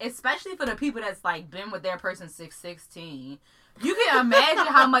 like, especially for the people that's like been with their person since 16. You can imagine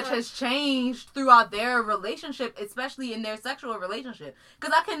how much has changed throughout their relationship, especially in their sexual relationship.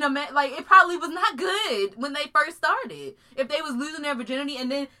 Because I can imagine, like, it probably was not good when they first started. If they was losing their virginity, and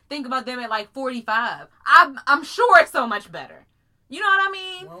then think about them at like 45. I'm sure it's so much better. You know what I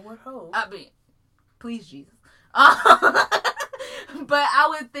mean? One would hope. I mean, please, Jesus. But I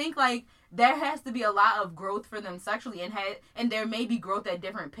would think, like, there has to be a lot of growth for them sexually, and there may be growth at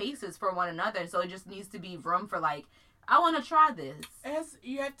different paces for one another. So it just needs to be room for, like, I want to try this. As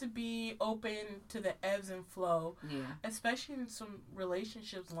you have to be open to the ebbs and flow. Yeah. Especially in some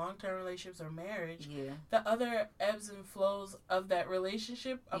relationships, long-term relationships or marriage. Yeah. The other ebbs and flows of that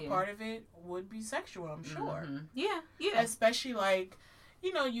relationship, a part of it would be sexual, I'm sure. Mm-hmm. Yeah, yeah. Especially, like,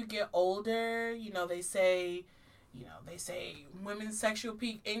 you know, you get older, you know, they say women's sexual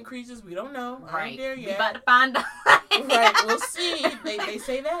peak increases. We don't know. I ain't there yet. We about to find out. Right, we'll see. They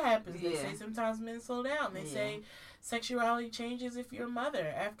say that happens. They say sometimes men slow down. They say sexuality changes if you're a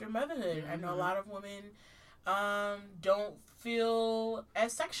mother after motherhood. I know a lot of women don't feel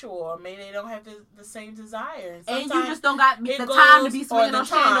as sexual, or maybe they don't have the same desire. And you just don't got the time to be swinging on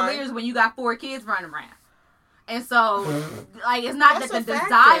chandeliers when you got 4 kids running around. And so, like, it's not that the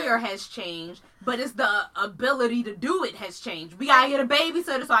desire has changed, but it's the ability to do it has changed. We gotta get a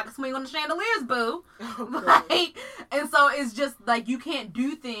babysitter so I can swing on the chandeliers, boo. Like, and so it's just, like, you can't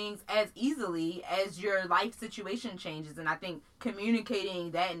do things as easily as your life situation changes. And I think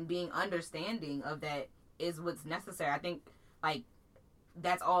communicating that and being understanding of that is what's necessary. I think, like,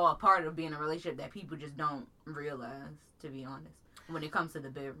 that's all a part of being in a relationship that people just don't realize, to be honest, when it comes to the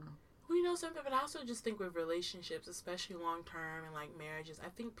bedroom. Well, you know something, but I also just think with relationships, especially long-term and, like, marriages, I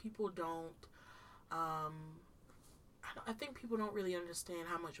think people don't, I think people don't really understand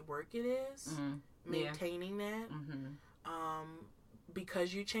how much work it is maintaining that,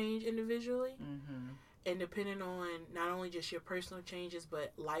 because you change individually, and depending on not only just your personal changes,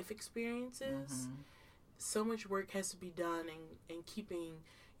 but life experiences, so much work has to be done in keeping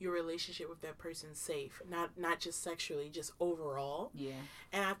your relationship with that person safe, not just sexually, just overall. Yeah.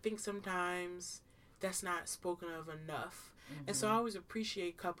 And I think sometimes that's not spoken of enough. And so I always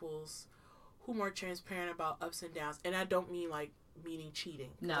appreciate couples who are more transparent about ups and downs. And I don't mean like meaning cheating.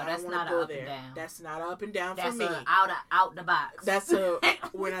 No, that's not an up and down. That's not up and down for me. That's out the box. That's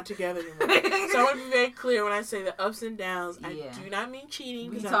we're not together anymore. So I want to be very clear when I say the ups and downs. I do not mean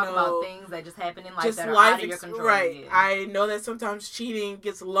cheating. We talk about things that just happen in life just that are out of your control. Right. Yeah. I know that sometimes cheating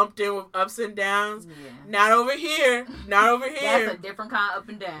gets lumped in with ups and downs. Yeah. Not over here. Not over here. That's a different kind of up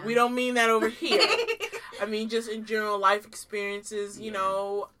and down. We don't mean that over here. I mean just in general life experiences. You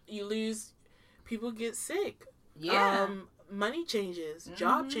know, you lose. People get sick. Yeah. Money changes,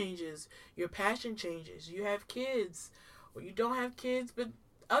 job changes, your passion changes. You have kids, or you don't have kids, but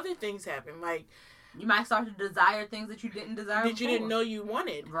other things happen. Like, you might start to desire things that you didn't desire that you didn't know you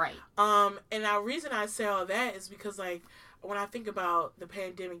wanted. Right. And the reason I say all that is because, like, when I think about the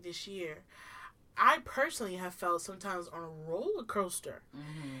pandemic this year, I personally have felt sometimes on a roller coaster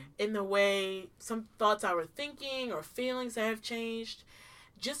in the way some thoughts I were thinking or feelings that have changed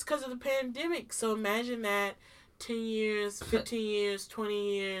just because of the pandemic. So imagine that 10 years, 15 years,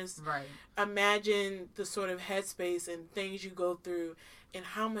 20 years. Right. Imagine the sort of headspace and things you go through and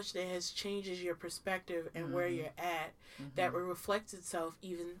how much that has changes your perspective and where you're at that reflects itself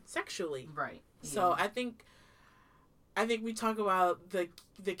even sexually. Right. Yeah. So I think we talk about the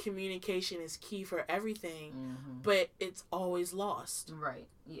communication is key for everything, but it's always lost. Right.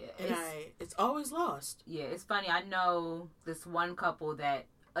 Yeah. And it's always lost. Yeah, it's funny. I know this one couple that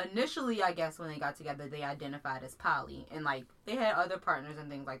initially, I guess, when they got together, they identified as poly, and like they had other partners and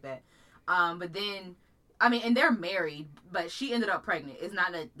things like that. But then, I mean, and they're married, but she ended up pregnant. It's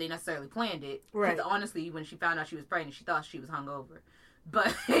not that they necessarily planned it. Right. Because honestly, when she found out she was pregnant, she thought she was hungover.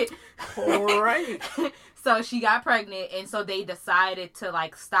 But right. So she got pregnant, and so they decided to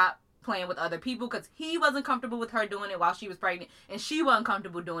like stop playing with other people because he wasn't comfortable with her doing it while she was pregnant, and she wasn't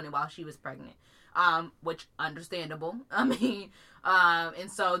comfortable doing it while she was pregnant. Which understandable. I mean,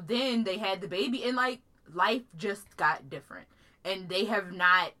 and so then they had the baby, and like life just got different, and they have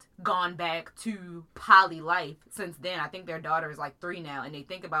not gone back to poly life since then. I think their daughter is like 3 now, and they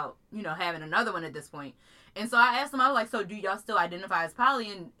think about, you know, having another one at this point. And so I asked them, I was like, so do y'all still identify as poly?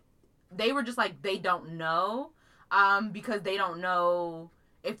 And they were just like, they don't know, because they don't know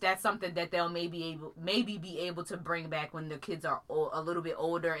if that's something that they'll maybe be able to bring back when their kids are a little bit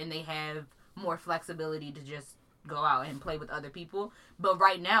older and they have more flexibility to just go out and play with other people. But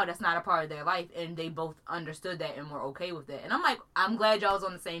right now, that's not a part of their life, and they both understood that and were okay with that. And I'm like, I'm glad y'all was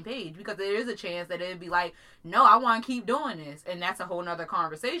on the same page, because there is a chance that it'd be like, no, I want to keep doing this. And that's a whole nother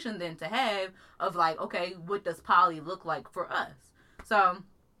conversation then to have of like, okay, what does poly look like for us? So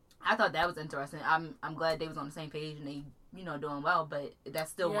I thought that was interesting. I'm glad they was on the same page and they, you know, doing well, but that's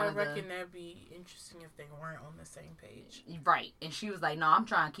still one of the... I reckon that'd be interesting if they weren't on the same page. Right. And she was like, no, I'm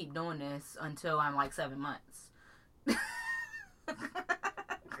trying to keep doing this until I'm like 7 months.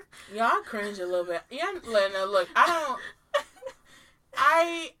 Yeah, I cringe a little bit. Yeah, look,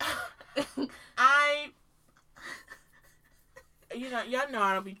 you know, y'all know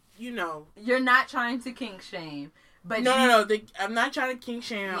I don't be, you know. You're not trying to kink shame, but no. I'm not trying to kink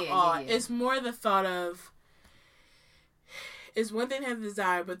shame at all. Yeah. It's more the thought of, it's one thing to have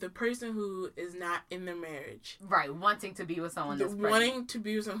desire, but the person who is not in the marriage, right, wanting to be with someone that's pregnant, wanting to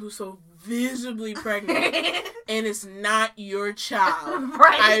be with someone who's so visibly pregnant, and it's not your child,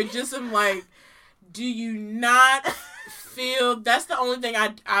 right? I just am like, do you not feel? That's the only thing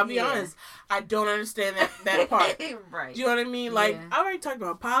I'll be honest, I don't understand that part. Right? Do you know what I mean? Like, I already talked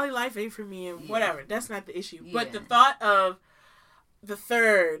about poly life ain't for me and whatever. That's not the issue. But the thought of the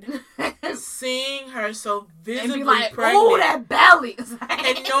third, seeing her so visibly like, pregnant, oh, that belly,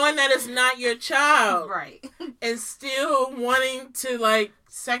 and knowing that it's not your child, right? And still wanting to like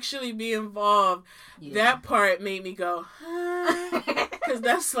sexually be involved, that part made me go, because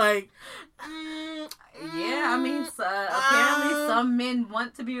that's like, yeah. I mean, apparently some men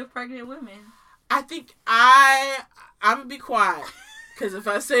want to be with pregnant women. I think I'm gonna be quiet. Because if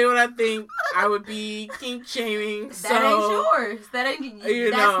I say what I think, I would be kink shaming. That ain't yours. That ain't.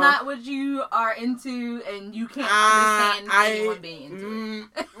 That's not what you are into, and you can't understand anyone being into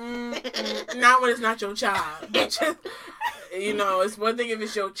it. Not when it's not your child. You know, it's one thing if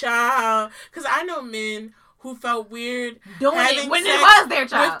it's your child. Because I know men who felt weird doing it when it was their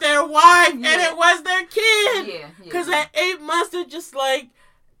child with their wife, and it was their kid. Yeah. Because at 8 months, they're just like,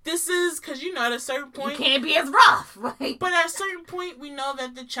 this is, because, you know, at a certain point... You can't be as rough. Like. But at a certain point, we know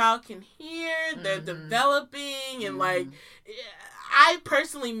that the child can hear, they're developing, and, like, I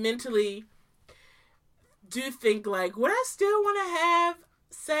personally, mentally, do think, like, would I still want to have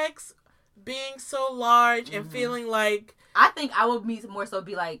sex being so large and feeling like... I think I would more so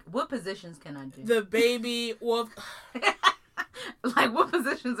be like, what positions can I do? The baby, well... like, what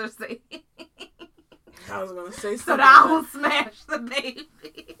positions are safe? I was going to say something. So that I don't smash the baby.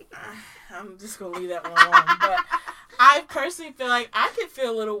 I'm just going to leave that one alone. But I personally feel like I could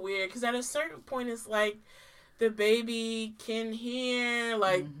feel a little weird because at a certain point it's like the baby can hear,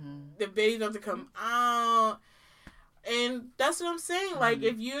 like the baby's about to come out. And that's what I'm saying. Like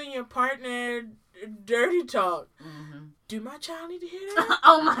if you and your partner dirty talk, do my child need to hear that?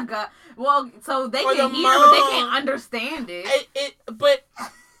 Oh my God. Well, so they can hear, but they can't understand it. But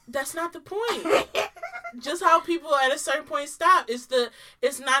That's not the point. Just how people at a certain point stop.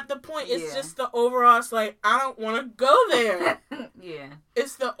 It's not the point. It's just the overall. It's like, I don't want to go there. Yeah.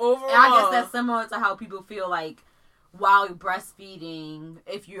 It's the overall. And I guess that's similar to how people feel like while breastfeeding,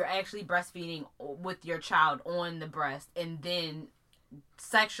 if you're actually breastfeeding with your child on the breast and then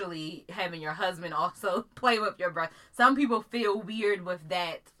sexually having your husband also play with your breast. Some people feel weird with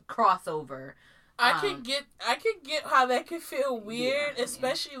that crossover. I can get how that can feel weird,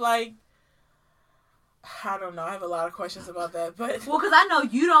 especially like, I don't know. I have a lot of questions about that, but well, because I know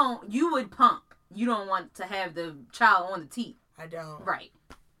you would pump. You don't want to have the child on the teat. I don't. Right.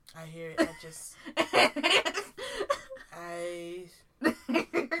 I hear it.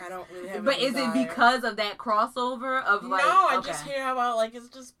 I don't really have. But is it because of that crossover of like? No, I just hear about like it's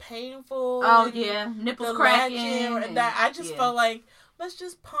just painful. Oh yeah, nipples cracking. That I just felt like, let's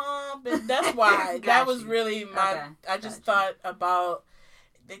just pump, and that's why. That was really my. Okay. I just thought about.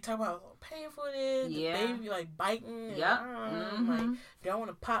 They talk about how painful it is. The baby like biting. Yep. Like, don't want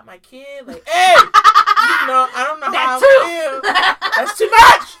to pop my kid. Like, hey, I don't know how I feel. That's too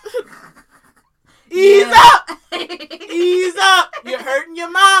much. Ease up. Ease up. You're hurting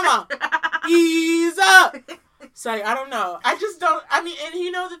your mama. Ease up. So I don't know. I just don't. I mean, and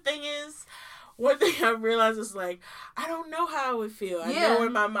the thing is, one thing I realized is like, I don't know how I would feel. I know where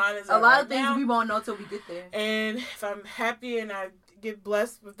my mind is. A lot of things we won't know till we get there. And if I'm happy and I get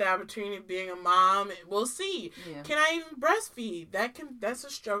blessed with the opportunity of being a mom, we'll see. Yeah. Can I even breastfeed? That's a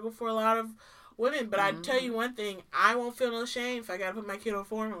struggle for a lot of women. But I tell you one thing, I won't feel no shame if I gotta put my kid on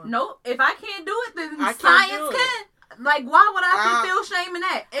formula. No, if I can't do it, then science can. Like, why would I feel shame in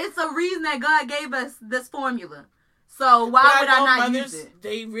that? It's a reason that God gave us this formula. So why would I not use it?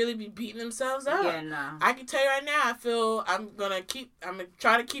 They really be beating themselves up. Yeah, no. I can tell you right now, I feel I'm gonna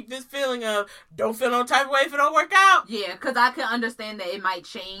try to keep this feeling of don't feel no type of way if it don't work out. Yeah, because I can understand that it might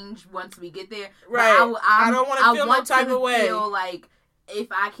change once we get there. Right. I don't want to feel no type of way. I feel like if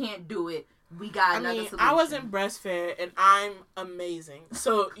I can't do it, we got another solution. I wasn't breastfed, and I'm amazing.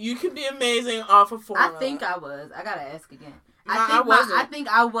 So you can be amazing off of formula. I think I was. I gotta ask again. I think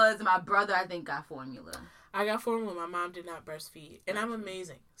I was. My brother, I think, got formula. I got formula. My mom did not breastfeed, and I'm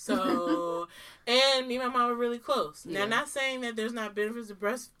amazing. So, and me and my mom were really close. Yeah. Now, not saying that there's not benefits to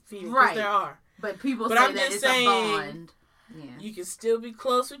breastfeeding, because there are. But people say I'm that it's a bond. Yeah. You can still be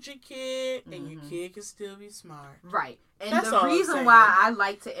close with your kid, and your kid can still be smart. Right. And that's the reason why I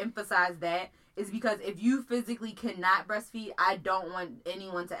like to emphasize that is because if you physically cannot breastfeed, I don't want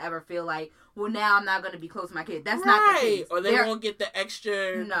anyone to ever feel like, well, now I'm not going to be close to my kid. That's not the case. Or they won't get the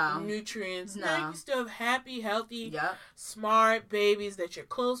extra nutrients. No, you can still have happy, healthy, smart babies that you're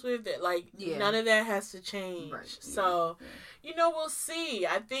close with. That none of that has to change. Right. So, we'll see.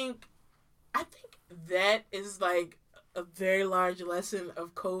 I think that is like a very large lesson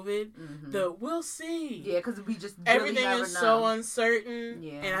of COVID. We'll see. Yeah, because we just everything really is so uncertain.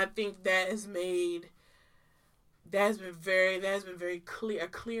 Yeah, and I think that has been very clear. A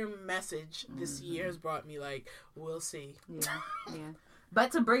clear message this year has brought me like, we'll see. Yeah.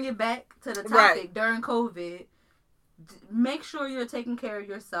 But to bring it back to the topic, during COVID, make sure you're taking care of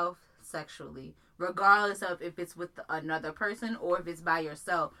yourself sexually, regardless of if it's with another person or if it's by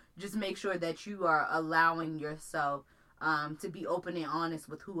yourself. Just make sure that you are allowing yourself to be open and honest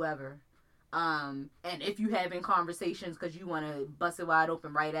with whoever. And if you're having conversations because you want to bust it wide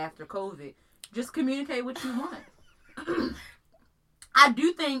open right after COVID, just communicate what you want. I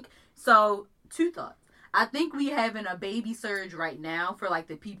do think, so 2 thoughts. I think we having a baby surge right now for like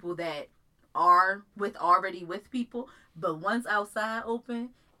the people that are already with people. But once outside open,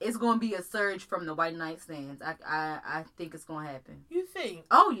 it's going to be a surge from the white night stands. I think it's going to happen. You think?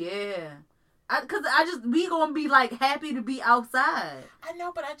 Oh, yeah. Because we going to be like happy to be outside. I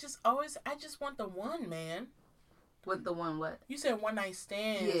know, but I just want the one, man. With the one what? You said one night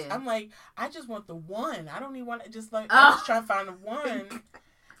stands. Yeah. I'm like, I just want the one. I don't even want to just like, I'm just trying to find the one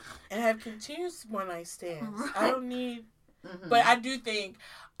and have continuous one night stands. Right. I don't need, but I do think,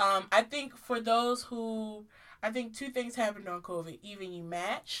 I think for those who, I think 2 things happened on COVID. Either you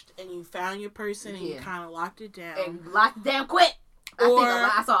matched and you found your person and you kind of locked it down. And locked it down quick.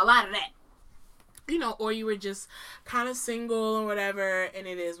 I saw a lot of that. Or you were just kind of single or whatever, and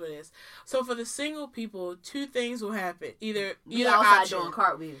it is what it is. So for the single people, 2 things will happen. Either outside doing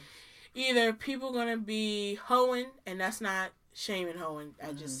cartwheels. Either people gonna be hoeing, and that's not shaming hoeing.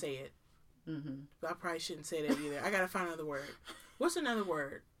 I just say it. But I probably shouldn't say that either. I gotta find another word. What's another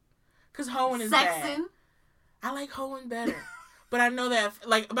word? Because hoeing is bad. I like hoeing better. But I know that,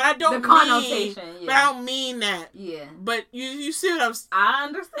 but I don't but I don't mean that. Yeah. But you see what I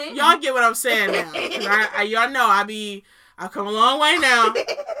understand. Y'all get what I'm saying now. Right? Y'all know I be I've come a long way now.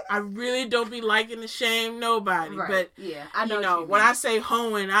 I really don't be liking to shame nobody. Right. But yeah, I know. When I say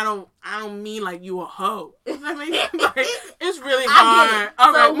hoeing, I don't mean like you a hoe. I mean, like, it's really hard.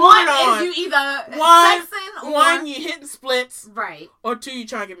 All right, one is you either sexing or one you hitting splits, right, or 2 you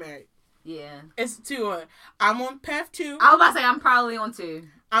trying to get married. Yeah, it's 2. I'm on path 2. I was about to say I'm probably on 2.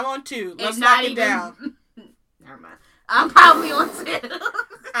 I'm on 2. Let's knock it down. Never mind. I'm probably on 2.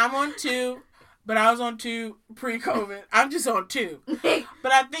 I'm on 2. But I was on 2 pre-COVID. I'm just on 2.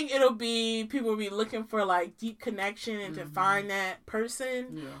 But I think people will be looking for like deep connection and to find that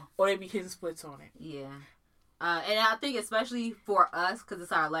person, or they be hitting splits on it. Yeah. And I think especially for us, because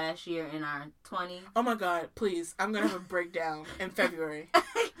it's our last year in our 20s. Oh my God, please. I'm going to have a breakdown in February.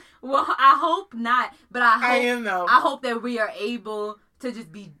 Well, I hope not. But I am though. I hope that we are able to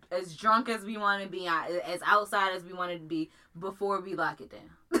just be as drunk as we want to be, as outside as we want to be before we lock it down.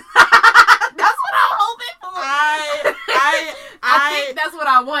 That's what I'm hoping for. I think that's what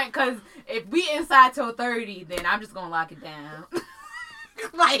I want, because if we inside till 30, then I'm just going to lock it down.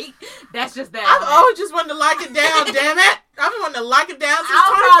 Like, that's just that. I've always just wanted to lock it down, damn it. I've been wanting to lock it down since 25.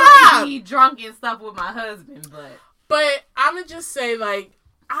 I'll probably be drunk and stuff with my husband, But I'm going to just say, like,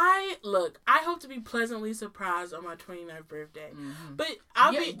 I hope to be pleasantly surprised on my 29th birthday. Mm-hmm. But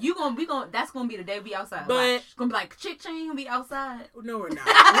that's gonna be the day we outside. But it's gonna be like chick-ching, we outside. No, we're not.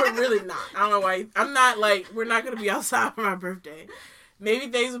 We're really not. I don't know why. I'm not like, we're not gonna be outside for my birthday. Maybe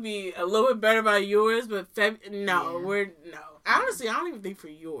things will be a little bit better by yours, but honestly, I don't even think for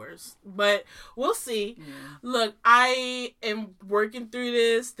yours. But we'll see. Yeah. Look, I am working through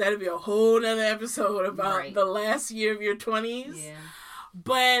this. That'll be a whole nother episode about the last year of your 20s. Yeah.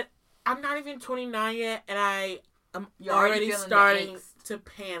 But I'm not even 29 yet, and I'm already starting to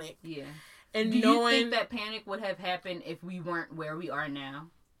panic. Yeah. And do you think that panic would have happened if we weren't where we are now?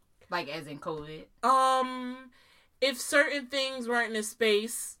 Like, as in COVID? If certain things weren't in a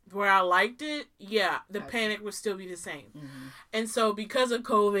space where I liked it, yeah, the panic would still be the same. Mm-hmm. And so because of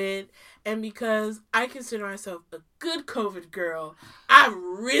COVID, and because I consider myself a good COVID girl, I've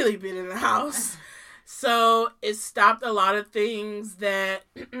really been in the house. So it stopped a lot of things that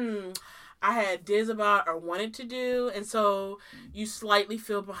I had ideas about or wanted to do. And so you slightly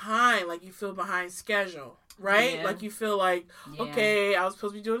feel behind, like you feel behind schedule, right? Yeah. Like you feel like, okay, I was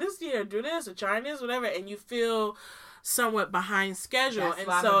supposed to be doing this year, do this, or trying this, whatever. And you feel somewhat behind schedule. That's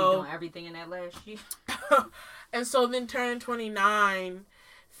why I'm doing everything in that last year. And so then turning 29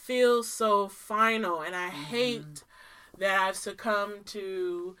 feels so final. And I hate that I've succumbed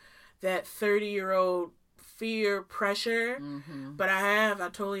to that 30-year-old fear, pressure, but I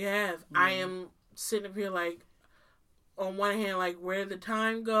totally have. I am sitting up here like, on one hand, like, where did the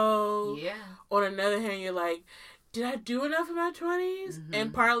time go? Yeah. On another hand, you're like, did I do enough in my 20s?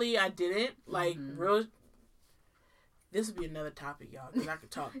 And partly I didn't. Like, this would be another topic, y'all, because I could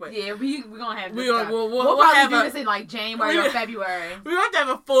talk. But yeah, we're going to have this we'll probably do this in, like, January or February. We're going to have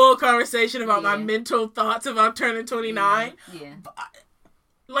a full conversation about my mental thoughts about turning 29. Yeah. But,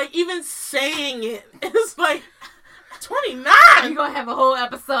 like, even saying it, it's like, 29! You're going to have a whole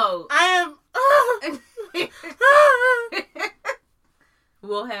episode. I am...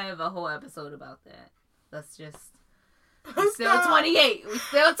 We'll have a whole episode about that. Let's just... We're still 28. We're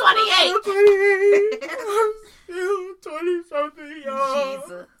still 28. I'm still 20-something, y'all.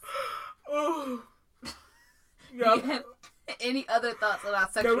 Jesus. Oh. Any other thoughts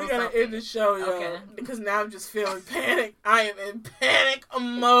about sexual we gotta end the show, y'all. Okay. Because now I'm just feeling panic. I am in panic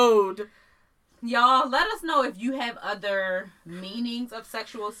mode. Y'all, let us know if you have other meanings of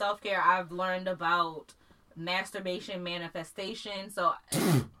sexual self-care. I've learned about masturbation manifestation, so...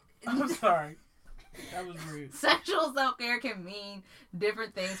 I'm sorry. That was rude. Sexual self-care can mean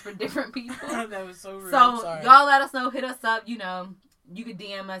different things for different people. That was so rude. So, y'all let us know. Hit us up. You know, you can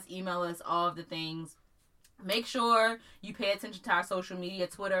DM us, email us, all of the things. Make sure you pay attention to our social media,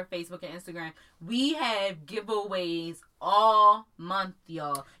 Twitter, Facebook, and Instagram. We have giveaways all month,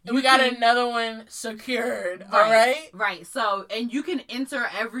 y'all. We got another one secured, all right? Right. So, and you can enter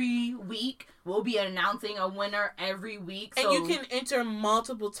every week. We'll be announcing a winner every week. And you can enter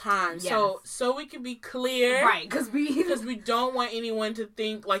multiple times. Yes. So we can be clear. Right, because we don't want anyone to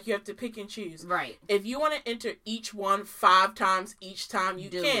think like you have to pick and choose. Right. If you want to enter each one 5 times each time, you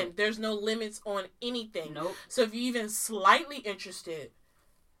can. There's no limits on anything. Nope. So if you're even slightly interested,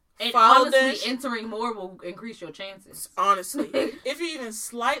 and honestly, entering more will increase your chances. Honestly. If you're even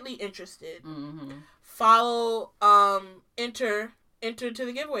slightly interested, follow, enter to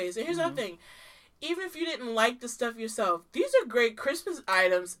the giveaways. And here's the other thing. Even if you didn't like the stuff yourself, these are great Christmas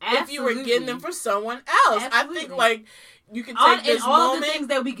items. Absolutely. If you were getting them for someone else. Absolutely. I think, like, you can take this all moment. The things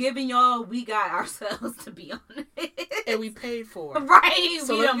that we giving y'all, we got ourselves to be honest. And we paid for it. Right.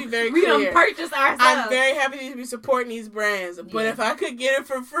 So let's be very clear. We don't purchase ourselves. I'm very happy to be supporting these brands. But if I could get it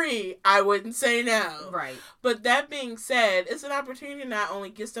for free, I wouldn't say no. Right. But that being said, it's an opportunity to not only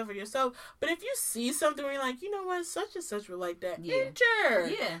get stuff for yourself, but if you see something where you're like, you know what, such and such would like that, enter.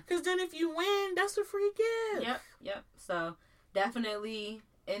 Yeah. Because then if you win, that's a free gift. Yep. So definitely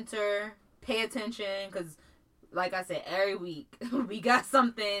enter, pay attention, because like I said, every week we got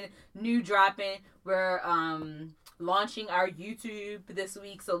something new dropping. We're launching our YouTube this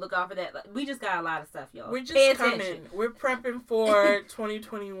week, so look out for that. We just got a lot of stuff, y'all. We're just coming. We're prepping for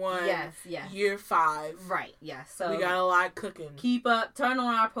 2021. Yes. Year 5. Right. Yes. So we got a lot cooking. Keep up. Turn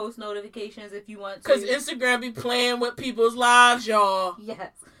on our post notifications if you want to. Because Instagram be playing with people's lives, y'all.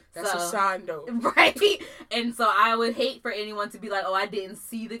 Yes. That's a side note. Right. And so I would hate for anyone to be like, oh, I didn't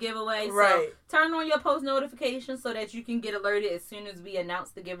see the giveaway. Right. So turn on your post notifications so that you can get alerted as soon as we announce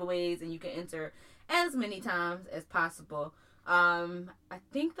the giveaways and you can enter as many times as possible. I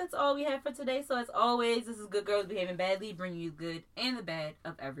think that's all we have for today. So as always, this is Good Girls Behaving Badly, bringing you the good and the bad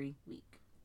of every week.